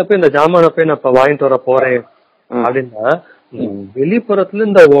கடையில போய் இந்த ஜாமான போய் நான் இப்ப வாங்கிட்டு வர போறேன் அப்படின்னா வெளிப்புறத்துல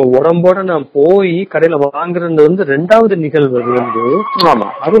இந்த உடம்போட நான் போய் கடையில வாங்குறது வந்து 2வது நிகழ்வு. அது வந்து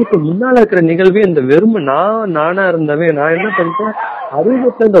அவருக்கு முன்னால இருக்கிற நிகழ்வே இந்த வெறுமை நானா இருந்தவன் நான் என்ன பண்றேன்,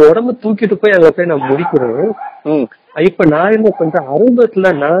 அருவத்துல இந்த உடம்ப தூக்கிட்டு போய் அங்க போய் நான் முடிக்கிறேன். இப்ப நான் என்ன பண்றேன்,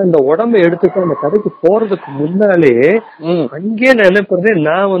 அருவத்துல நான் இந்த உடம்ப எடுத்துட்டு அந்த கடைக்கு போறதுக்கு முன்னாலே அங்கேயே நான் என்ன பண்றேன்,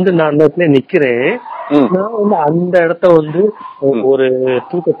 நான் வந்து நான் அந்த இடத்துல நிக்கிறேன். நான் வந்து அந்த இடத்த வந்து ஒரு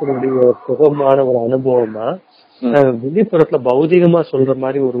தூக்கத்தினுடைய சுகமான ஒரு அனுபவமா வெளிப்புறத்துல பௌதிகமா சொல்ற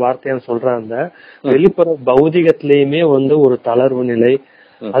மாதிரி ஒரு வார்த்தையா சொல்றாங்க. வெளிப்புற பௌதிகத்திலயுமே வந்து ஒரு தளர்வு நிலை,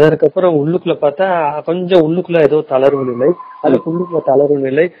 அதற்கப்புறம் உள்ளுக்குள்ள பார்த்தா கொஞ்சம் உள்ளுக்குள்ள ஏதோ தளர்வு நிலை, அதுக்கு உள்ளுக்குள்ள தளர்வு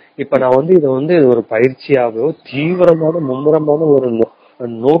நிலை. இப்ப நான் வந்து இதை வந்து ஒரு பயிற்சியாவோ தீவிரமான மும்முரமான ஒரு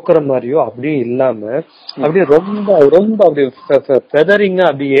நோக்குற மாதிரியோ அப்படியே இல்லாம அப்படியே ரொம்ப ரொம்ப அப்படியே பெதறிங்க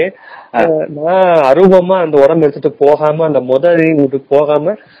அப்படியே நான் அரூபமா அந்த உடம்பு எடுத்துட்டு போகாம அந்த விட்டு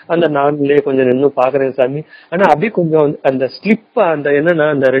போகாம அந்த நான்லயே கொஞ்சம் நின்று பாக்குறேன் சாமி. ஆனா அப்படியே கொஞ்சம் அந்த ஸ்லிப்பா அந்த என்னன்னா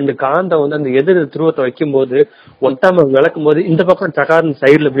அந்த 2 காந்தம் வந்து அந்த எதிர் துருவத்தை வைக்கும் போது ஒட்டாம விளக்கும் போது இந்த பக்கம் டகார்னு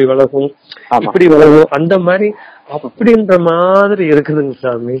சைடுல இப்படி விளக்கும், இப்படி விளக்கும், அந்த மாதிரி அப்படின்ற மாதிரி இருக்குதுங்க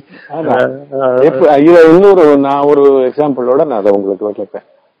சாமி. இன்னொரு நான் ஒரு எக்ஸாம்பிளோட நான் அதை உங்களுக்கு வைக்கிறேன்.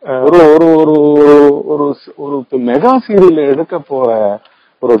 ஒரு ஒரு ஒரு ஒரு ஒரு மெகா சீரியல் எடுக்க போற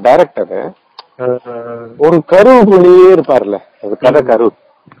ஒரு டைரக்டர் ஒரு கருவுக்குள்ளேயே இருப்பார்ல, அது கதை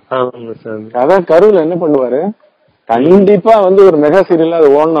கருவுல என்ன பண்ணுவாரு, கண்டிப்பா வந்து ஒரு மெகா சீரியல் அது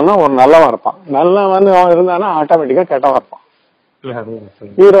ஓடணும்னா ஒரு நல்லவன் இருப்பான், நல்லவன் இருந்தானா ஆட்டோமேட்டிக்கா கெட்டவன் இருப்பான்,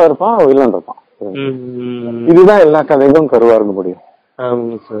 ஹீரோ இருப்பான் வில்லன் இருப்பான். இதுதான் எல்லா கதைகளும் கருவா இருக்க முடியும்.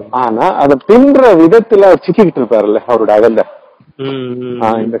 ஆனா அத பின்ற விதத்துல சிக்கிக்கிட்டு இருப்பாருல்ல அவரோட அகந்த,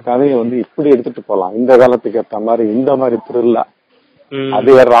 இந்த கதையை வந்து இப்படி எடுத்துட்டு போலாம், இந்த காலத்துக்கு ஏற்ற மாதிரி இந்த மாதிரி திருவிழா,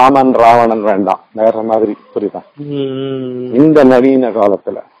 அது ராமன் ராவணன் வேண்டாம், வேற மாதிரி புரியுதா, இந்த நவீன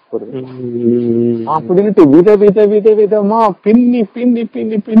காலத்துல அப்படின்ட்டு விதவிதமா பின்னி பின்னி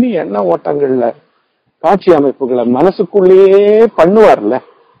பின்னி பின்னி என்ன ஓட்டங்கள்ல காட்சி அமைப்புகளை மனசுக்குள்ளேயே பண்ணுவார்ல.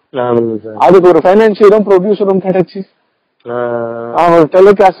 அதுக்கு ஒரு பைனான்சியரும் ப்ரொடியூசரும் கிடைச்சு அவர்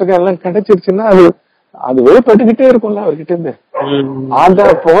டெலிகாஸ்டுக்கு எல்லாம் கிடைச்சிருச்சுன்னா அதுவே பட்டுக்கிட்டே இருக்கும்ல அவர்கிட்ட இருந்து. அத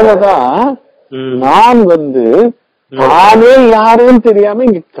போலதான் நான் வந்து நானே யாருன்னு தெரியாம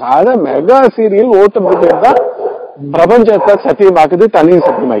இங்க கதை மெகா சீரியல் ஓட்டுறதுதான் பிரபஞ்சத்தை சத்தியமாக்குது, தண்ணியும்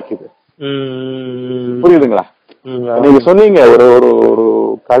சத்தியமாக்குது. புரியுதுங்களா? நீங்க சொன்னீங்க ஒரு ஒரு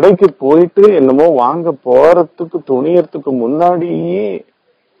கடைக்கு போயிட்டு என்னமோ வாங்க போறதுக்கு துணியறதுக்கு முன்னாடியே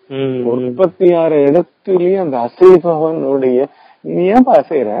உற்பத்தியார இடத்துலயும் அந்த அசைபவனுடைய நீ ஏன்பா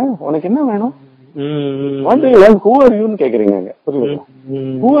அசைற, உனக்கு என்ன வேணும், who are you கேக்குறீங்க. புரியுதுங்களா?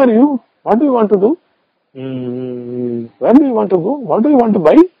 who are you, what do you want to do, where do you want to go, what do you want to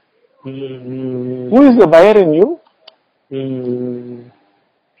buy, who is the buyer in you,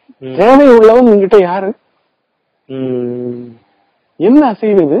 தேவை உள்ளவன் உங்ககிட்ட யாரு, என்ன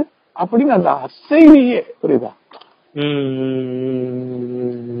அசைவுது அப்படின்னு அந்த அசைவையே. புரியுதா?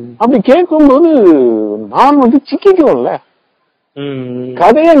 அப்படி கேட்கும்போது நான் வந்து சிக்கிக்கும்ல,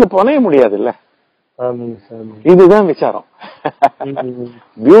 கதையை அங்க புனைய முடியாது இல்ல. இதுதான் விசாரம்,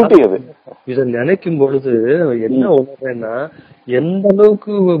 பியூட்டி. அது இத நினைக்கும் பொழுது என்ன உணர்றேன்னா, எந்த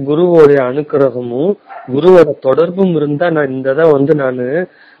அளவுக்கு குருவோடைய அனுக்கிரகமும் குருவோட தொடர்பும் இருந்தா நான் இந்த இதை வந்து நானு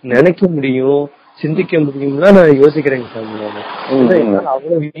நினைக்க முடியும், சிந்திக்க முடியும்னா நான் யோசிக்கிறேங்க சாமி.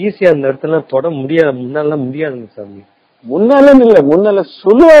 அவ்வளவு ஈஸியா அந்த இடத்துல தொட முடியாது, முன்னாலாம் முடியாதுங்க சாமி. முன்னாலும் இல்ல, முன்னால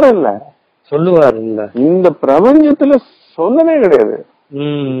சொல்லுவாரு இல்ல, இந்த பிரபஞ்சத்துல சொல்லவே கிடையாது,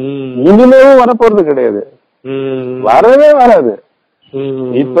 இனிமேவும் வரப்போறது கிடையாது, வரவே வராது.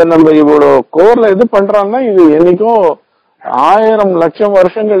 இப்ப நம்ம இவ்வளவு கோர்ல இது பண்றாங்கன்னா இது என்னைக்கும் 1000 லட்சம்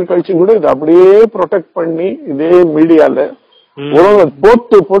வருஷங்கள் கழிச்சு கூட இது அப்படியே ப்ரொடெக்ட் பண்ணி இதே மீடியால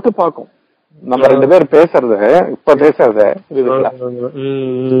போட்டு போட்டு பாக்கும். நம்ம 2 பேர் பேசுறத இப்ப பேசுறத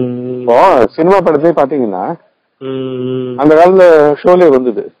இப்போ சினிமா படத்தையே பாத்தீங்கன்னா அந்த காலத்துல ஷோலே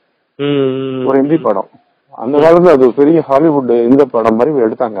வந்தது ஒரு ஹிந்தி படம், அந்த காலத்துல அது பெரிய ஹாலிவுட் இந்த படம் மாதிரி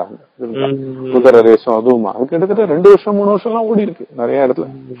எடுத்தாங்க. குதிரை ரேசம் அதுவுமா அது கிட்டத்தட்ட 2 வருஷம் 3 வருஷம் எல்லாம் ஓடி இருக்கு, நிறைய இடத்துல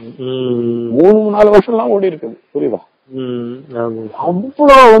 3-4 வருஷம் எல்லாம் ஓடி இருக்குது. புரியுதா?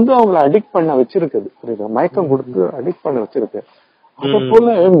 அவ்வளவு வந்து அவங்களை அடிக்ட் பண்ண வச்சிருக்குது. புரியுதா? மயக்கம் கொடுத்து அடிக்ட் பண்ண வச்சிருக்கு. அத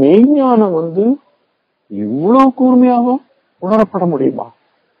போல மெய்ஞானம் வந்து இவ்வளவு கூர்மையாக உணரப்பட முடியுமா,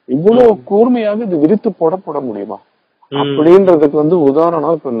 இவ்வளவு கூர்மையாக இது விரித்து போடப்பட முடியுமா அப்படின்றதுக்கு வந்து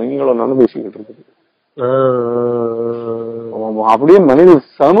உதாரணம் இப்ப நீங்களும் நானும் பேசிக்கிட்டு இருக்குது. அப்படியே மனித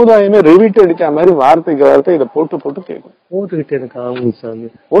சமுதாயமே ரிவிட் அடிச்ச மாதிரி வார்த்தைக்கு வார்த்தை இதை போட்டு போட்டு கேட்கும், போட்டுக்கிட்டே இருக்காங்க சாமி.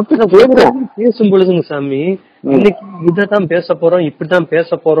 பேசும் பொழுதுங்க சாமி, இன்னைக்கு இதான் பேச போறோம், இப்படிதான்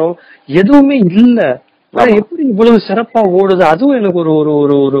பேச போறோம், எதுவுமே இல்ல, எப்படி இவ்வளவு சிறப்பா ஓடுது, அதுவும் எனக்கு ஒரு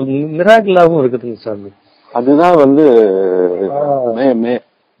ஒரு ஒரு மிராக்கிளாவும் இருக்குதுங்க சாமி. அதுதான் வந்து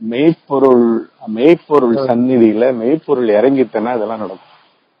மெய்ப்பொருள் சந்நிதியில மெய்ப்பொருள் இறங்கிட்டனா இதெல்லாம் நடக்கும்.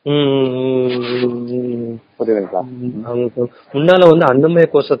 புரியுதுங்களா? முன்னால வந்து அன்னமய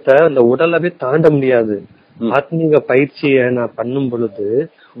கோஷத்தை அந்த உடலவே தாண்ட முடியாது. ஆத்மீக பயிற்சியை நான் பண்ணும் பொழுது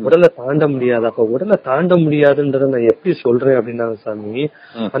உடலை தாண்ட முடியாது. அப்ப உடலை தாண்ட முடியாதுன்றத நான் எப்படி சொல்றேன் அப்படின்னா சாமி,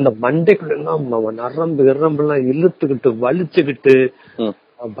 அந்த மண்டைக்குள்ள எல்லாம் நரம்பு எல்லாம் இழுத்துக்கிட்டு வலிச்சுக்கிட்டு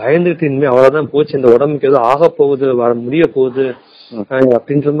பயந்துகிட்டு இனிமே அவ்வளவுதான் போச்சு, இந்த உடம்புக்கு ஏதோ ஆக போகுது, முடிய போகுது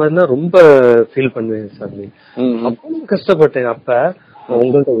அப்படின்ற மாதிரிலாம் ரொம்ப ஃபீல் பண்ணுவேன் சாமி. அப்பவும் கஷ்டப்பட்டேன். அப்ப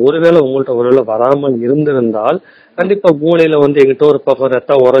உங்கள்ட்ட ஒருவேளை வராமல் இருந்திருந்தால் கண்டிப்பா மூளையில வந்து எங்கிட்ட ஒரு பக்கம்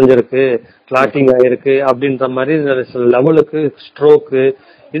ரத்தம் உறைஞ்சிருக்கு, கிளாட்டிங் ஆயிருக்கு அப்படின்ற மாதிரி லெவலுக்கு ஸ்ட்ரோக்கு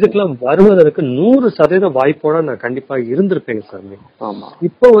இதுக்கெல்லாம் வருவதற்கு 100% வாய்ப்போட நான் கண்டிப்பா இருந்திருப்பேங்க சாமி.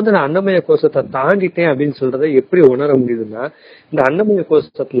 இப்போ வந்து நான் அன்னமய கோஷத்தை தாண்டிட்டேன் அப்படின்னு சொல்றதை எப்படி உணர முடியுதுன்னா, இந்த அன்னமய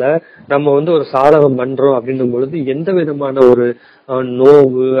கோஷத்துல நம்ம வந்து ஒரு சாதகம் பண்றோம் அப்படின்னும் பொழுது எந்த விதமான ஒரு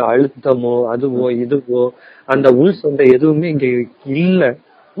நோவு அழுத்தமோ அதுவோ இதுவோ அந்த உள் சொந்த எதுவுமே இங்க இல்ல.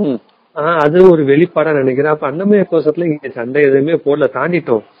 அது ஒரு வெளிப்பாடா நினைக்கிறேன். அப்ப அன்னமய கோஷத்துல இங்க சண்டை எதுவுமே போடல,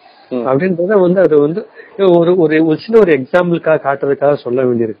 தாண்டிட்டோம் அப்படின்றத வந்து அது வந்து ஒரு சின்ன ஒரு எக்ஸாம்பிளுக்காக காட்டுறதுக்காக சொல்ல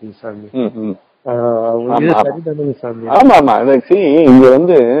வேண்டியிருக்குங்க சாமி. சாமி ஆமா ஆமா. இங்க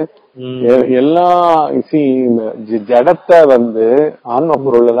வந்து எல்லா ஜடத்தை வந்து ஆன்ம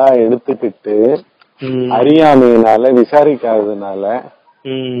பொருளெல்லாம் எடுத்துக்கிட்டு அறியாமையினால விசாரிக்காததுனால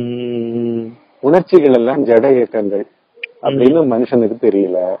உணர்ச்சிகள் எல்லாம் ஜட இயக்கங்கள் அப்படின்னு மனுஷனுக்கு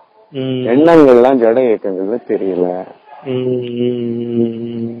தெரியல, எண்ணங்கள் எல்லாம் ஜட இயக்கங்கள்னு தெரியல,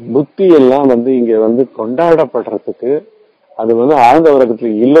 புத்தி எல்லாம் வந்து இங்க வந்து கொண்டாடப்படுறதுக்கு அது வந்து ஆழ்ந்த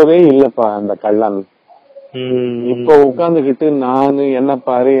உலகத்துல இல்லவே இல்லப்பா. அந்த கள்ளன் இப்ப உட்கார்ந்துகிட்டு நானு என்ன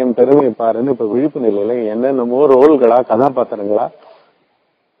பாரு என் பெருமையை பாருன்னு இப்ப விழிப்பு நிலையில என்னென்னமோ ரோல்களா கதாபாத்திரங்களா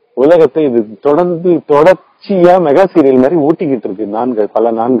உலகத்தை இது தொடர்ச்சியா மெகா சீரியல் மாதிரி ஊட்டிக்கிட்டு இருக்கு.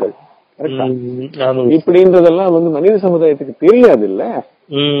 பல நான்கள் இப்படின்றதெல்லாம் வந்து மனித சமுதாயத்துக்கு தெரியாது இல்ல.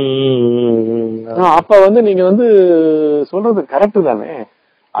 அப்ப வந்து நீங்க வந்து சொல்றது கரெக்ட் தானே.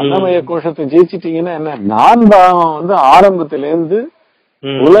 அன்னமய கோஷத்தை ஜெயிச்சிட்டீங்கன்னா என்ன, நான் பாவம் வந்து ஆரம்பத்துல இருந்து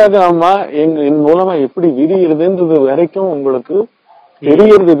உலகமா என் மூலமா எப்படி விரியுதுன்றது வரைக்கும் உங்களுக்கு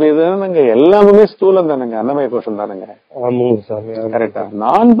தெரியறது பேதானுங்க. எல்லாமே ஸ்தூலம் தானுங்க, அன்னமய கோஷம் தானுங்க. கரெக்டா.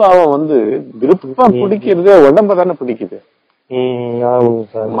 நான் பாவம் வந்து விருப்பம் பிடிக்கிறதே உடம்ப தானே பிடிக்குது.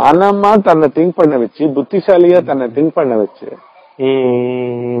 மனமா தன்னை திங்க் பண்ண வச்சு, புத்திசாலியா தன்னை திங்க் பண்ண வச்சு,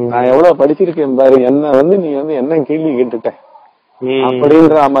 நான் எவ்வளவு படிச்சிருக்கேன் பாரு, என்ன வந்து நீ வந்து என்ன கேள்வி கேட்டுட்ட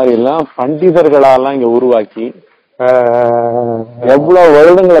அப்படின்ற மாதிரி எல்லாம் பண்டிதர்களாலாம் இங்க உருவாக்கி, எவ்வளவு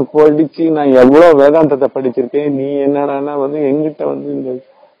வருடங்களை படிச்சு நான் எவ்வளவு வேதாந்தத்தை படிச்சிருக்கேன், நீ என்னடானா வந்து எங்கிட்ட வந்து இந்த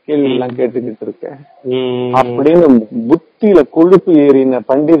கேள்வி எல்லாம் கேட்டுக்கிட்டு இருக்க அப்படின்னு புத்தியில கொழுப்பு ஏறின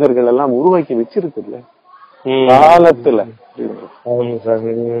பண்டிதர்கள் எல்லாம் உருவாக்கி வச்சிருக்குல்ல காலத்துல.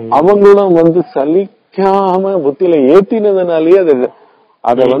 அவங்களும் வந்து சலிக்காம புத்தியில ஏத்தினதுனாலயே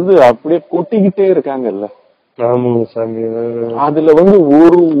அத வந்து அப்படியே கொட்டிக்கிட்டே இருக்காங்கல்ல. அதுல வந்து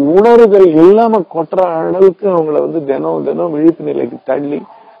ஒரு உணர்வுகள் இல்லாம கொட்டுற அளவுக்கு அவங்கள வந்து தினம் தினம் விழிப்பு நிலைக்கு தள்ளி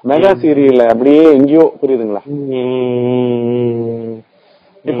மெகா சீரியல்ல அப்படியே எங்கேயோ, புரியுதுங்களா?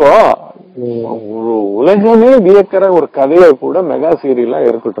 இப்போ ஒரு உலகமே வியக்கிற ஒரு கதையை கூட மெகா சீரியலா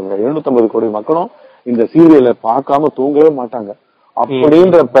இருக்கட்டும், 750 கோடி மக்களும் இந்த சீரியலை பார்க்காம தூங்கவே மாட்டாங்க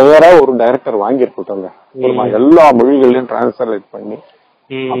அப்படின்ற பெயரா ஒரு டைரக்டர் வாங்கியிருக்கட்டோங்க. எல்லா மொழிகளையும் டிரான்ஸ்லேட் பண்ணி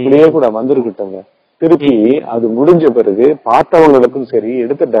அப்படியே கூட வந்திருக்கட்டோங்க. திருப்பி அது முடிஞ்ச பிறகு பார்த்தவங்களுக்கும் சரி,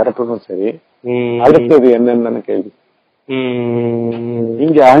 எடுத்த டைரக்டருக்கும் சரி, அடுத்தது என்னன்னு கேள்வி.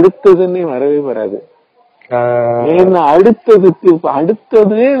 இங்க அடுத்ததுன்னு வரவே வராது. ஏன்னா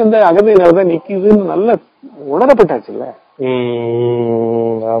அடுத்ததே வந்து அகந்தையினாலதான் நிக்குதுன்னு நல்லா உணரப்பட்டாச்சுல்ல.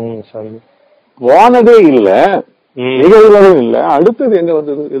 போனதே இல்ல, நிகழ்வும் இல்ல, அடுத்தது எங்க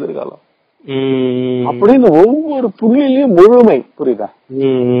வந்தது எதிர்காலம் அப்படின்னு ஒவ்வொரு புள்ளிலையும் முழுமை, புரியுதா?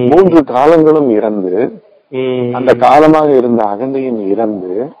 3 காலங்களும் இறந்து, அந்த காலமாக இருந்த அகந்தையும்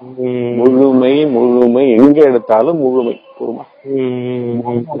இறந்து, முழுமை முழுமை எங்க எடுத்தாலும் முழுமை,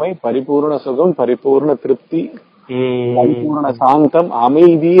 முழுமை, பரிபூர்ண சுகம், பரிபூர்ண திருப்தி, பரிபூர்ண சாந்தம்,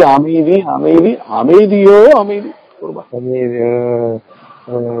 அமைதி அமைதி அமைதி, அமைதியோ அமைதி.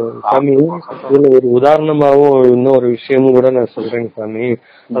 சாமி, இதுல ஒரு உதாரணமாவும் இன்னொரு விஷயமும் கூட நான் சொல்றேங்க சாமி.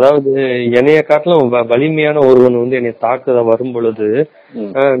 அதாவது என்னைய காட்டிலும் வலிமையான ஒருவன் வந்து என்னை தாக்குத வரும் பொழுது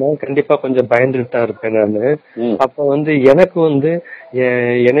நான் கண்டிப்பா கொஞ்சம் பயந்துட்டு தான் இருப்பேன் நானு. அப்ப வந்து எனக்கு வந்து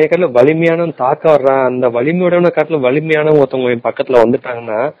என்னைய காட்டிலும் வலிமையான தாக்க வர்றான், அந்த வலிமையோட காட்டிலும் வலிமையான ஒருத்தவங்க என் பக்கத்துல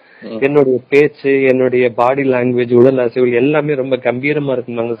வந்துட்டாங்கன்னா என்னுடைய பேச்சு, என்னுடைய பாடி லாங்குவேஜ், உடல் அசைவுகள் எல்லாமே ரொம்ப கம்பீரமா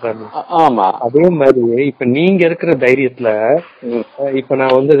இருக்குங்க சாமி. ஆமா, அதே மாதிரி இப்ப நீங்க இருக்கிற தைரியத்துல இப்ப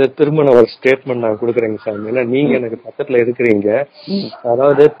நான் வந்து திருமண ஒரு ஸ்டேட்மெண்ட் நான் கொடுக்குறேங்க சாமி. ஏன்னா நீங்க எனக்கு பக்கத்துல இருக்கிறீங்க.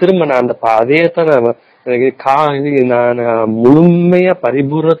 அதாவது திருமணம் அந்த அதே தான் நான் முழுமையா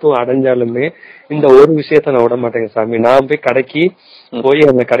பரிபூர்ணத்துவம் அடைஞ்சாலுமே இந்த ஒரு விஷயத்த நான் விட மாட்டேங்க சாமி. நான் போய் கடைக்கு போய்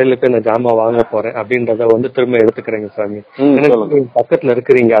அந்த கடையில போய் நான் ஜாமான் வாங்க போறேன் அப்படின்றத வந்து திரும்ப எடுத்துக்கிறேங்க சாமி. எனக்கு பக்கத்துல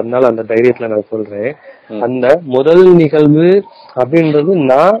இருக்கிறீங்க, அதனால அந்த தைரியத்துல நான் சொல்றேன். அந்த முதல் நிகழ்வு அப்படின்றது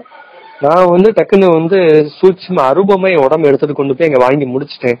நான் வந்து டக்குன்னு வந்து சூட்சும அரூபமா என் உடம்பு எடுத்துட்டு கொண்டு போய் இங்க வாங்கி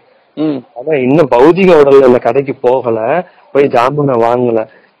முடிச்சுட்டேன். ஆனா இன்னும் பௌதிக உடல்ல அந்த கடைக்கு போகல, போய் ஜாமான் வாங்கல.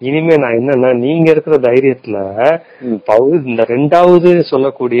 இனிமே நான் என்னன்னா நீங்க இருக்கிற தைரியத்துல இந்த 2வது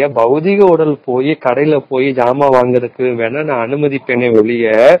சொல்லக்கூடிய பௌதிக உடல் போய் கடையில போய் ஜாமான் வாங்குறதுக்கு வேணா நான் அனுமதிப்பேனே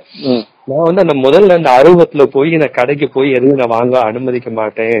ஒழிய, நான் வந்து அந்த முதல்ல அந்த அருவத்துல போய் நான் கடைக்கு போய் எதுவும் நான் வாங்க அனுமதிக்க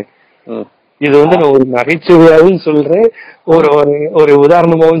மாட்டேன். இது வந்து நான் ஒரு நகைச்சுவையாவும் சொல்றேன், ஒரு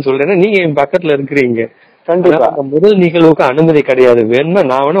உதாரணமாவும் சொல்றேன். நீங்க என் பக்கத்துல இருக்கிறீங்க. கண்டிப்பா முதல் நிகழ்வுக்கு அனுமதி கிடையாது. வேணும்னா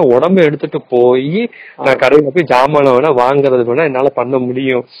நான் வேணா உடம்ப எடுத்துட்டு போய் நான் கடையில போய் ஜாமான வேணா வாங்குறது வேணா என்னால பண்ண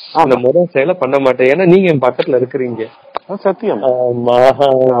முடியும். அந்த முதல் செயலை பண்ண மாட்டேன். ஏன்னா நீங்க என் பக்கத்துல இருக்கிறீங்க. சத்தியம்.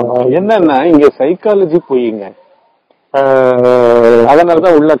 என்னன்னா இங்க சைக்காலஜி போயிங்க,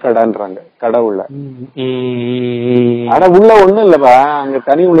 அதனாலதான் உள்ள கடைன்றாங்க. கடை உள்ள உள்ள ஒண்ணும் இல்லப்பா, அங்க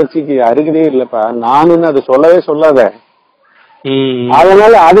தனி உணர்ச்சிக்கு அருகதே இல்லப்பா. நானுன்னு அது சொல்லவே சொல்லாத.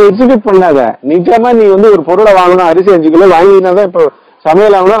 அதனால அதை எக்ஸிக்யூட் பண்ணாத. நிஜமா நீ வந்து ஒரு பொருளை வாங்கணும், அரிசி 5 கிலோ வாங்கினாதான் இப்ப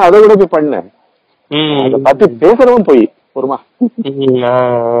சமையல் ஆகணும், அதை கூட போய் பண்ணு. அதை பத்தி பேசுறவும் போய் பொறுமா.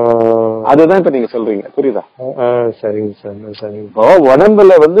 அதுதான் இப்ப நீங்க சொல்றீங்க, புரியுதா? சரிங்க சார், சரிங்க. இப்போ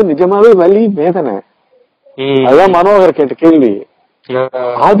உடம்புல வந்து நிஜமாவே வலி வேதனை, அதுதான் மனோகர் கேட்ட கேள்வி.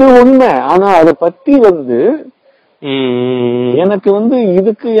 அது உண்மை. ஆனா அதை பத்தி வந்து எனக்கு வந்து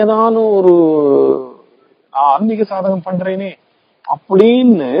இதுக்கு ஏதானும் ஒரு ஆன்மீக சாதகம் பண்றேனே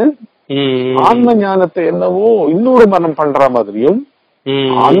அப்படின்னு ஆன்ம ஞானத்தை என்னவோ இன்னொரு மனம் பண்ற மாதிரியும்,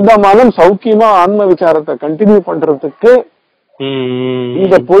 அந்த மனம் சௌக்கியமா ஆன்ம விசாரத்தை கண்டினியூ பண்றதுக்கு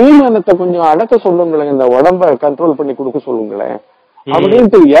இந்த பொய் மனத்தை கொஞ்சம் அடக்க சொல்லுங்களேன், இந்த உடம்ப கண்ட்ரோல் பண்ணி கொடுக்க சொல்லுங்களேன்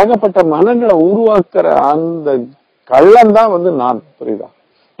அப்படின்ட்டு ஏகப்பட்ட மனங்களை உருவாக்குற அந்த கள்ளம் தான் வந்து நான், புரியுதா?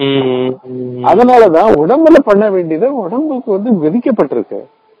 அதனாலதான் உடம்புல பண்ண வேண்டியது உடம்புக்கு வந்து விதிக்கப்பட்டிருக்கு.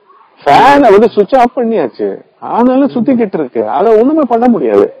 ஃபேனை வந்து சுவிட்ச் ஆஃப் பண்ணியாச்சு, ஆனாலும் சுத்திக்கிட்டு இருக்கு. அதை ஒண்ணுமே பண்ண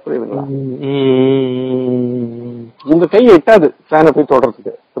முடியாது, புரியுதுங்களா? உங்க கை எட்டாது ஃபேனை போய்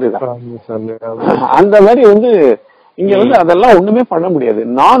தொடறதுக்கு, புரியுதா? அந்த மாதிரி வந்து இங்க வந்து அதெல்லாம் ஒண்ணுமே பண்ண முடியாது.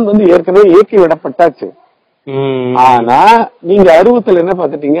 நான் வந்து ஏற்கனவே இயக்கி விடப்பட்டாச்சு. ஆனா நீங்க அருவத்துல என்ன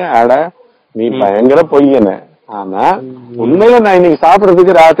பாத்துட்டீங்க, அட நீ பயங்கர பொய்யன. ஆனா உண்மையில நான் இன்னைக்கு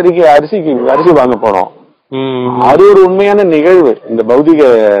சாப்பிடறதுக்கு ராத்திரிக்கு அரிசி வாங்க போனோம். அது ஒரு உண்மையான நிகழ்வு இந்த பௌதிக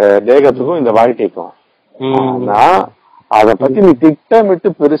தேகத்துக்கும் இந்த வாழ்க்கைக்கும். ஆனா அத பத்தி நீ திட்டமிட்டு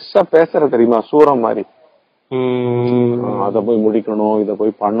பெருசா பேசுற தெரியுமா, சூரம் மாதிரி. அத போய் முடிக்கணும், இத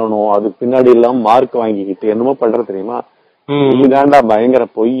போய் பண்ணணும், அதுக்கு பின்னாடி எல்லாம் மார்க் வாங்கிக்கிட்டு என்னமோ பண்ற தெரியுமா? இதுதான்டா பயங்கர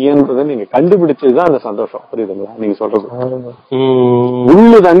பொய்யன்றத நீங்க கண்டுபிடிச்சதுதான் அந்த சந்தோஷம், புரியுதுங்களா? நீங்க சொல்றது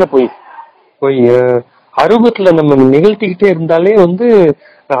உள்ளுதாங்க பொய். அருவத்துல நம்ம நிகழ்த்திக்கிட்டே இருந்தாலே வந்து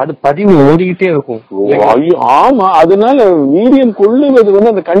அது பதிவு ஓடிக்கிட்டே இருக்கும். ஆமா, அதனால வீரியம் கொள்ளுவது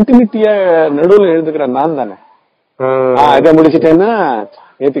வந்து அந்த கண்டினியூட்டியா நடுவுல எழுதுக்கிற நான் தானே. இதை முடிச்சுட்டேன்னா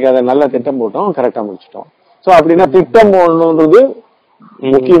நேற்றுக்கு அதை நல்லா திட்டம் போட்டோம், கரெக்டா முடிச்சிட்டோம். சோ அப்படின்னா திட்டம் போடணுன்றது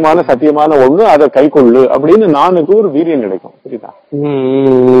முக்கியமான சத்தியமான ஒண்ணு, அதை கை கொள்ளு அப்படின்னு நானுக்கு ஒரு வீரியம் கிடைக்கும், புரியுதா?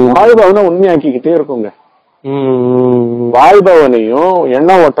 வாழ்பவனை உண்மையாக்கிக்கிட்டே இருக்குங்க. வாழ்பவனையும்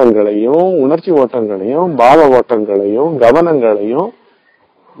எண்ண ஓட்டங்களையும் உணர்ச்சி ஓட்டங்களையும் பாவ ஓட்டங்களையும் கவனங்களையும்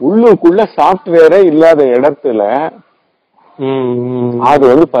உள்ளுக்குள்ள சாப்ட்வேரே இல்லாத இடத்துல அது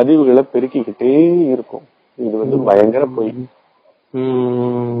வந்து பதிவுகளை பெருக்கிக்கிட்டே இருக்கும். இது வந்து பயங்கர பொய்.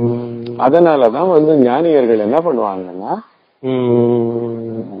 அதனாலதான் வந்து ஞானியர்கள் என்ன பண்ணுவாங்கன்னா,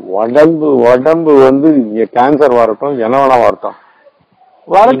 உடம்பு வந்து கேன்சர் வரட்டும், ஜனவனா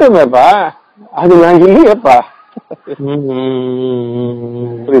வரட்டுமேப்பா, அது நான் இல்லையப்பா,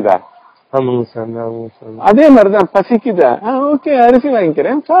 புரியுதா? அதே மாதிரிதான் பசிக்குதா, ஓகே அரிசி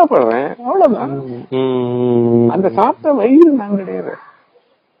வாங்கிக்கிறேன், சாப்பிடுறேன், அவ்வளவுதான். அந்த சாப்பிட்ட வயிறு நான் கிடையாது,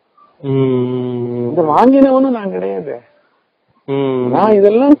 இந்த வாங்கினவனும் நான் கிடையாது. நான்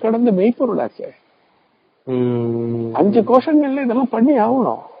இதெல்லாம் கடந்த மெய்ப்பொருளாச்சே. 5 கோஷங்கள்ல இதெல்லாம் பண்ணி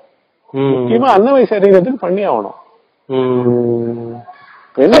ஆகணும். முக்கியமா அன்னவை சரீரத்துக்கு பண்ணி ஆகணும்.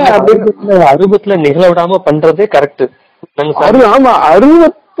 அருவத்துல நிகழ விடாம பண்றதே கரெக்ட். ஆமா,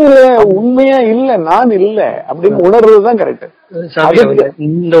 அருவத்துல உண்மையா இல்ல, நான் இல்ல அப்படின்னு உணர்றதுதான் கரெக்ட்.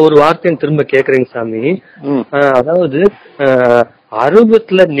 இந்த ஒரு வார்த்தையை திரும்ப கேக்குறீங்க சாமி. அதாவது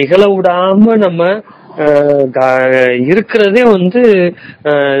அருவத்துல நிகழ விடாம நம்ம இருக்கிறதே வந்து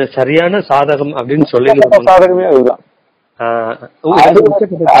சரியான சாதகம் அப்படின்னு சொல்லிடலாம். சாதகமே அதுதான்.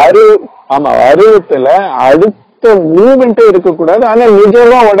 ஆமா, அருவத்துல அடுத்த மூவ்மெண்டே இருக்கக்கூடாது. ஆனா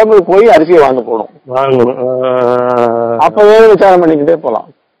நிஜமா உடம்பு போய் அரிசியை வாங்க போகணும், அப்பவே விசாரம் பண்ணிக்கிட்டே போலாம்.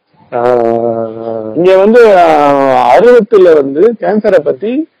 இங்க வந்து அருவத்துல வந்து கேன்சரை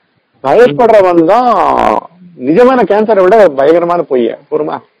பத்தி பயப்படுறவன் தான் நிஜமான கேன்சரை விட பயங்கரமான பொய்ய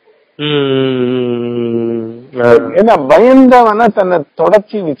பொறுமா. ஏன்னா பயந்தவன தன்னை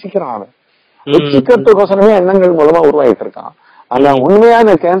தொடர்ச்சி வச்சுக்கிறான், வச்சுக்கிறதுக்கோசரமே எண்ணங்கள் மூலமா உருவாயிட்டு இருக்கான். ஆனா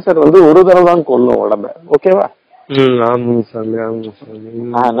உண்மையான கேன்சர் வந்து ஒரு தடவை தான் கொல்லும் உடம்ப. ஓகேவா?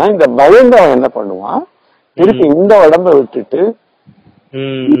 ஆனா இந்த பயந்தவன் என்ன பண்ணுவான், திருப்பி இந்த உடம்ப விட்டுட்டு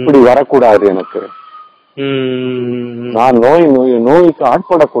இப்படி வரக்கூடாது, எனக்கு நான் நோய்க்கு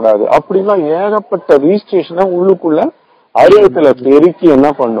ஆட்படக்கூடாது அப்படிலாம் ஏகப்பட்ட ரிஜிஸ்ட்ரேஷனை உள்ளுக்குள்ள அருவத்துல பெருக்கி என்ன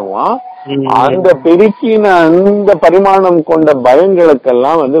பண்ணுவான், அந்த பெருக்கின அந்த பரிமாணம் கொண்ட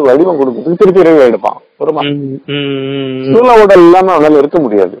பயங்களுக்கெல்லாம் வந்து வடிவம் கொடுக்கறதுக்கு திருப்பி இறைவை எடுப்பான். புரியுமா? சூழ உடல் இல்லாம அவனால இருக்க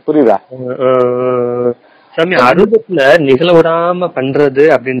முடியாது. புரியுதா சாமி? அருவத்துல நிகழ விடாம பண்றது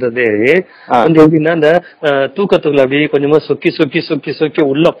அப்படின்றதே வந்து எப்படின்னா, இந்த தூக்கத்துக்குள்ள அப்படியே கொஞ்சமா சொக்கி சொக்கி சொக்கி சொக்கி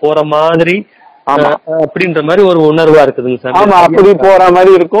உள்ள போற மாதிரி அப்படின்ற மாதிரி ஒரு உணர்வா இருக்குதுங்க சார். ஆமா, அப்படி போற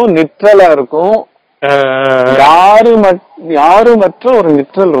மாதிரி இருக்கும், நிற்றலா இருக்கும், யாருமற்ற ஒரு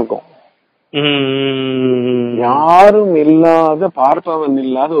நிற்றல் இருக்கும், யாரும் இல்லாத பார்ப்பவன்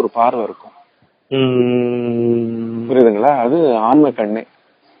இல்லாத ஒரு பார்வை இருக்கும். புரியுதுங்களா? அது ஆன்ம கண்ணே.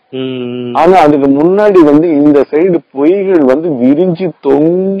 ஆனா அதுக்கு முன்னாடி வந்து இந்த சைடு பொய்கள் வந்து விரிஞ்சு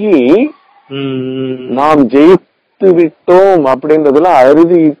தொங்கி நாம் ஜெயித்து விட்டோம் அப்படின்றதுல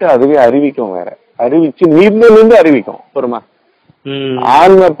அறுதிட்டு அதுவே அறிவிக்கும், வேற அறிவிச்சு நீர்ந்து அறிவிக்கும். புரியுமா?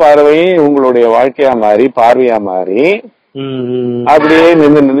 ஆன்ம பார்வையே உங்களுடைய வாழ்க்கையா மாறி பார்வையா மாறி அப்படியே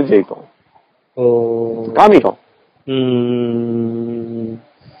நின்று ஜெயிக்கும், காமிக்கும்.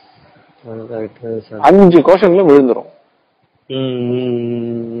 5 கோஷங்களும் விழுந்துரும்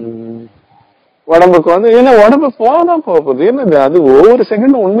உடம்புக்கு வந்து. ஏன்னா உடம்பு போதான் போகுது, என்னது அது ஒவ்வொரு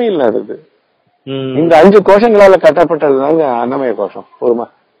செகண்டும் உண்மை இல்லாதது. இந்த 5 கோஷங்களால கட்டப்பட்டதுதாங்க அன்னமய கோஷம். போதுமா?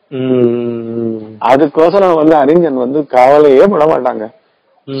 அதுக்கோசரம் வந்து அறிஞன் வந்து கவலையே பட மாட்டாங்க,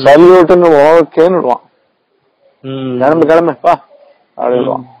 சல்யூட்டுன்னு ஓகேன்னு விடுவான், கிளம்பு பா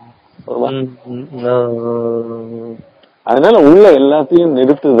அப்படின்வான். அதனால உள்ள எல்லாத்தையும்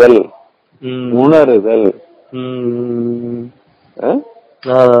நிறுத்துதல், உணருதல்,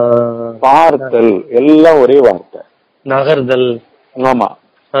 பார்த்தல் எல்லாம் ஒரே வார்த்தை. நகர்தல். ஆமா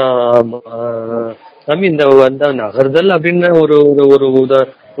சாமி, இந்த நகர்தல் அப்படின்னு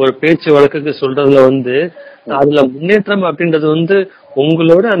ஒரு பேச்சு வழக்குக்கு சொல்றதுல வந்து அதுல முன்னேற்றம் அப்படின்றது வந்து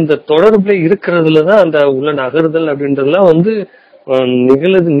உங்களோட அந்த தொடர்புல இருக்கிறதுலதான் அந்த உள்ள நகர்தல் அப்படின்றதுலாம் வந்து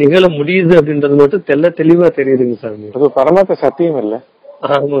நிகழ முடியுது அப்படின்றது மட்டும் தெளிவா தெரியுதுங்க சாமி. அது பரமார்த்த சத்தியம் இல்ல.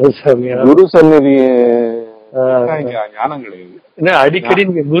 ஆமாங்க சாமி. குரு சந்நிதி ஞானம் கிடையாது. அடிக்கடி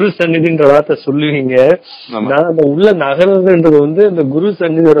நீங்க குரு சந்நிதின்ற வார்த்தை சொல்லுவீங்க. நான் அந்த உள்ள நகர்றதுன்றது வந்து அந்த குரு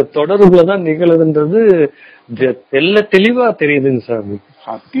சந்நிதியோட தொடர்புலதான் நிகழுதுன்றது தெளிவா தெரியுதுங்க சாமி.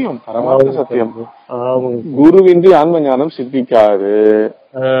 சத்தியம், பரமார்த்த சத்தியம். குருவின்றி ஆன்ம ஞானம் சித்திக்காது.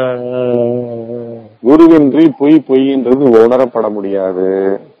 குருவின்றி பொய்ன்றது உணரப்பட முடியாது.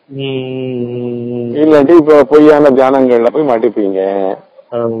 இல்லாட்டி இப்ப பொய்யான தியானங்கள்ல போய் மாட்டிப்பீங்க,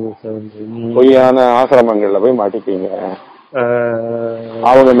 பொய்யான ஆசிரமங்கள்ல போய் மாட்டிப்பீங்க.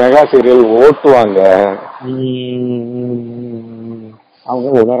 அவங்க மெகா சீரியல் ஓட்டுவாங்க, அவங்க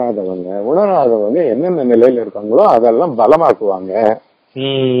உணராதவங்க என்னென்ன நிலையில இருக்காங்களோ அதெல்லாம் பலமாக்குவாங்க.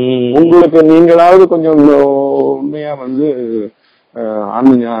 உங்களுக்கு நீங்களாவது கொஞ்சம் உண்மையா வந்து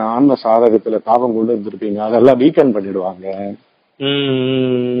ஆன்ம சாதகத்துல தாபம் கொண்டு இருந்திருப்பீங்க, அதெல்லாம் வீக்கன் பண்ணிடுவாங்க.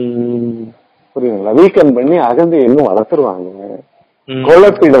 புரியுதுங்களா? வீக்கன் பண்ணி அகந்தை இன்னும் வளர்த்துருவாங்க,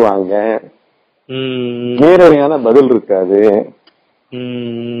 குழப்பிடுவாங்க, நேரடியான பதில் இருக்காது,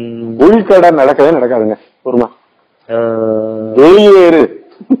 உள்கடை நடக்காதுங்க. பொறுமா வெளியேறு,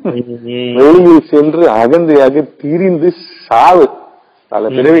 வெளியில் சென்று அகந்தையாக திரிந்து சாவு, பல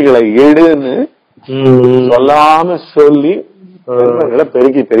பிறவிகளை எடுன்னு சொல்லாம சொல்லி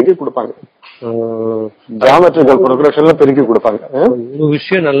பெருக்கி கொடுப்பாங்க. ஜாமெட்ரிக்கல் ப்ரோக்ரஷன்ல பெருக்கி கொடுப்பாங்க. ஒரு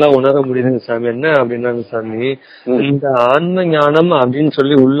விஷயம் நல்லா உணர முடியுதுங்க சாமி. என்ன அப்படின்னாங்க சாமி, இந்த ஆன்ம ஞானம் அப்படின்னு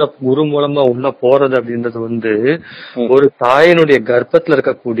சொல்லி உள்ள குரு மூலமா உள்ள போறது அப்படின்றது வந்து ஒரு தாயினுடைய கர்ப்பத்துல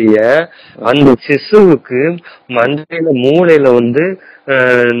இருக்கக்கூடிய அந்த சிசுவுக்கு மண்டையில மூளையில வந்து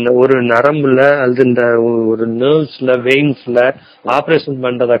ஒரு நரம்புல அல்லது இந்த ஒரு நர்வ்ஸ்ல வெயின்ஸ்ல ஆபரேஷன்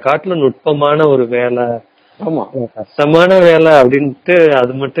பண்றதை காட்டுல நுட்பமான ஒரு வேலை, கஷ்டமான வேலை அப்படின்ட்டு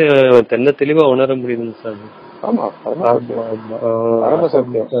அது மட்டும் தெளிவா உணர முடியுதுங்க சார். ஆமா பரம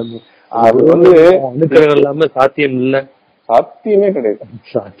சத்தியம். அது வந்து அனுகிரகம் இல்லாம சாத்தியம் இல்ல, சாத்தியமே கிடையாது,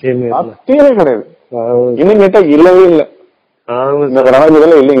 சாத்தியமே கிடையாது. இன்னும் கேட்டா இல்லவே இல்ல, இந்த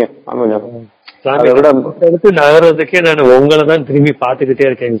பிரபஞ்சத்துல இல்லைங்க. அடுத்து நகர்றதுக்கே நான் உங்களைதான் திரும்பி பாத்துக்கிட்டே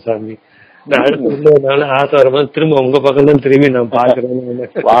இருக்கேங்க சாமி. நான் அடுத்து ஆசை வரும்போது திரும்ப உங்க பக்கம் தான் திரும்பி நான் பாக்குறேன்.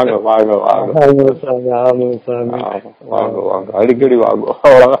 வாங்க வாங்க வாங்க. ஆமா சாமி, ஆமா சாமி, வாங்க வாங்க, அடிக்கடி வாங்க.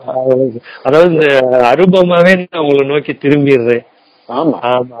 அதாவது இந்த அருபமாவே நான் உங்களை நோக்கி திரும்பிடுறேன். ஆமா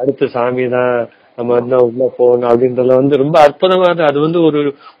ஆமா, அடுத்த சாமி தான் நம்ம வந்து உள்ள போகணும் அப்படின்றத வந்து ரொம்ப அற்புதமா இருக்கு. அது வந்து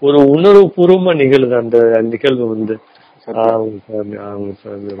ஒரு உணர்வு பூர்வமா நிகழுது அந்த நிகழ்வு வந்து. ஆமாங்க சாமி, ஆமாங்க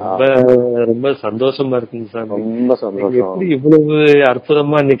சாமி, ரொம்ப ரொம்ப சந்தோஷமா இருக்குங்க சாமி. ரொம்ப சந்தோஷம். எப்படி இவ்வளவு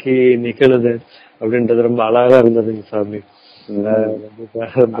அற்புதமா இன்னைக்கு நிகழுது அப்படின்றது ரொம்ப அழகா இருந்ததுங்க சாமி.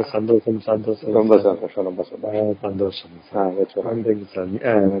 ரொம்ப சந்தோஷம், சந்தோஷம், ரொம்ப சந்தோஷம், ரொம்ப சந்தோஷம், நன்றிங்க சாமி.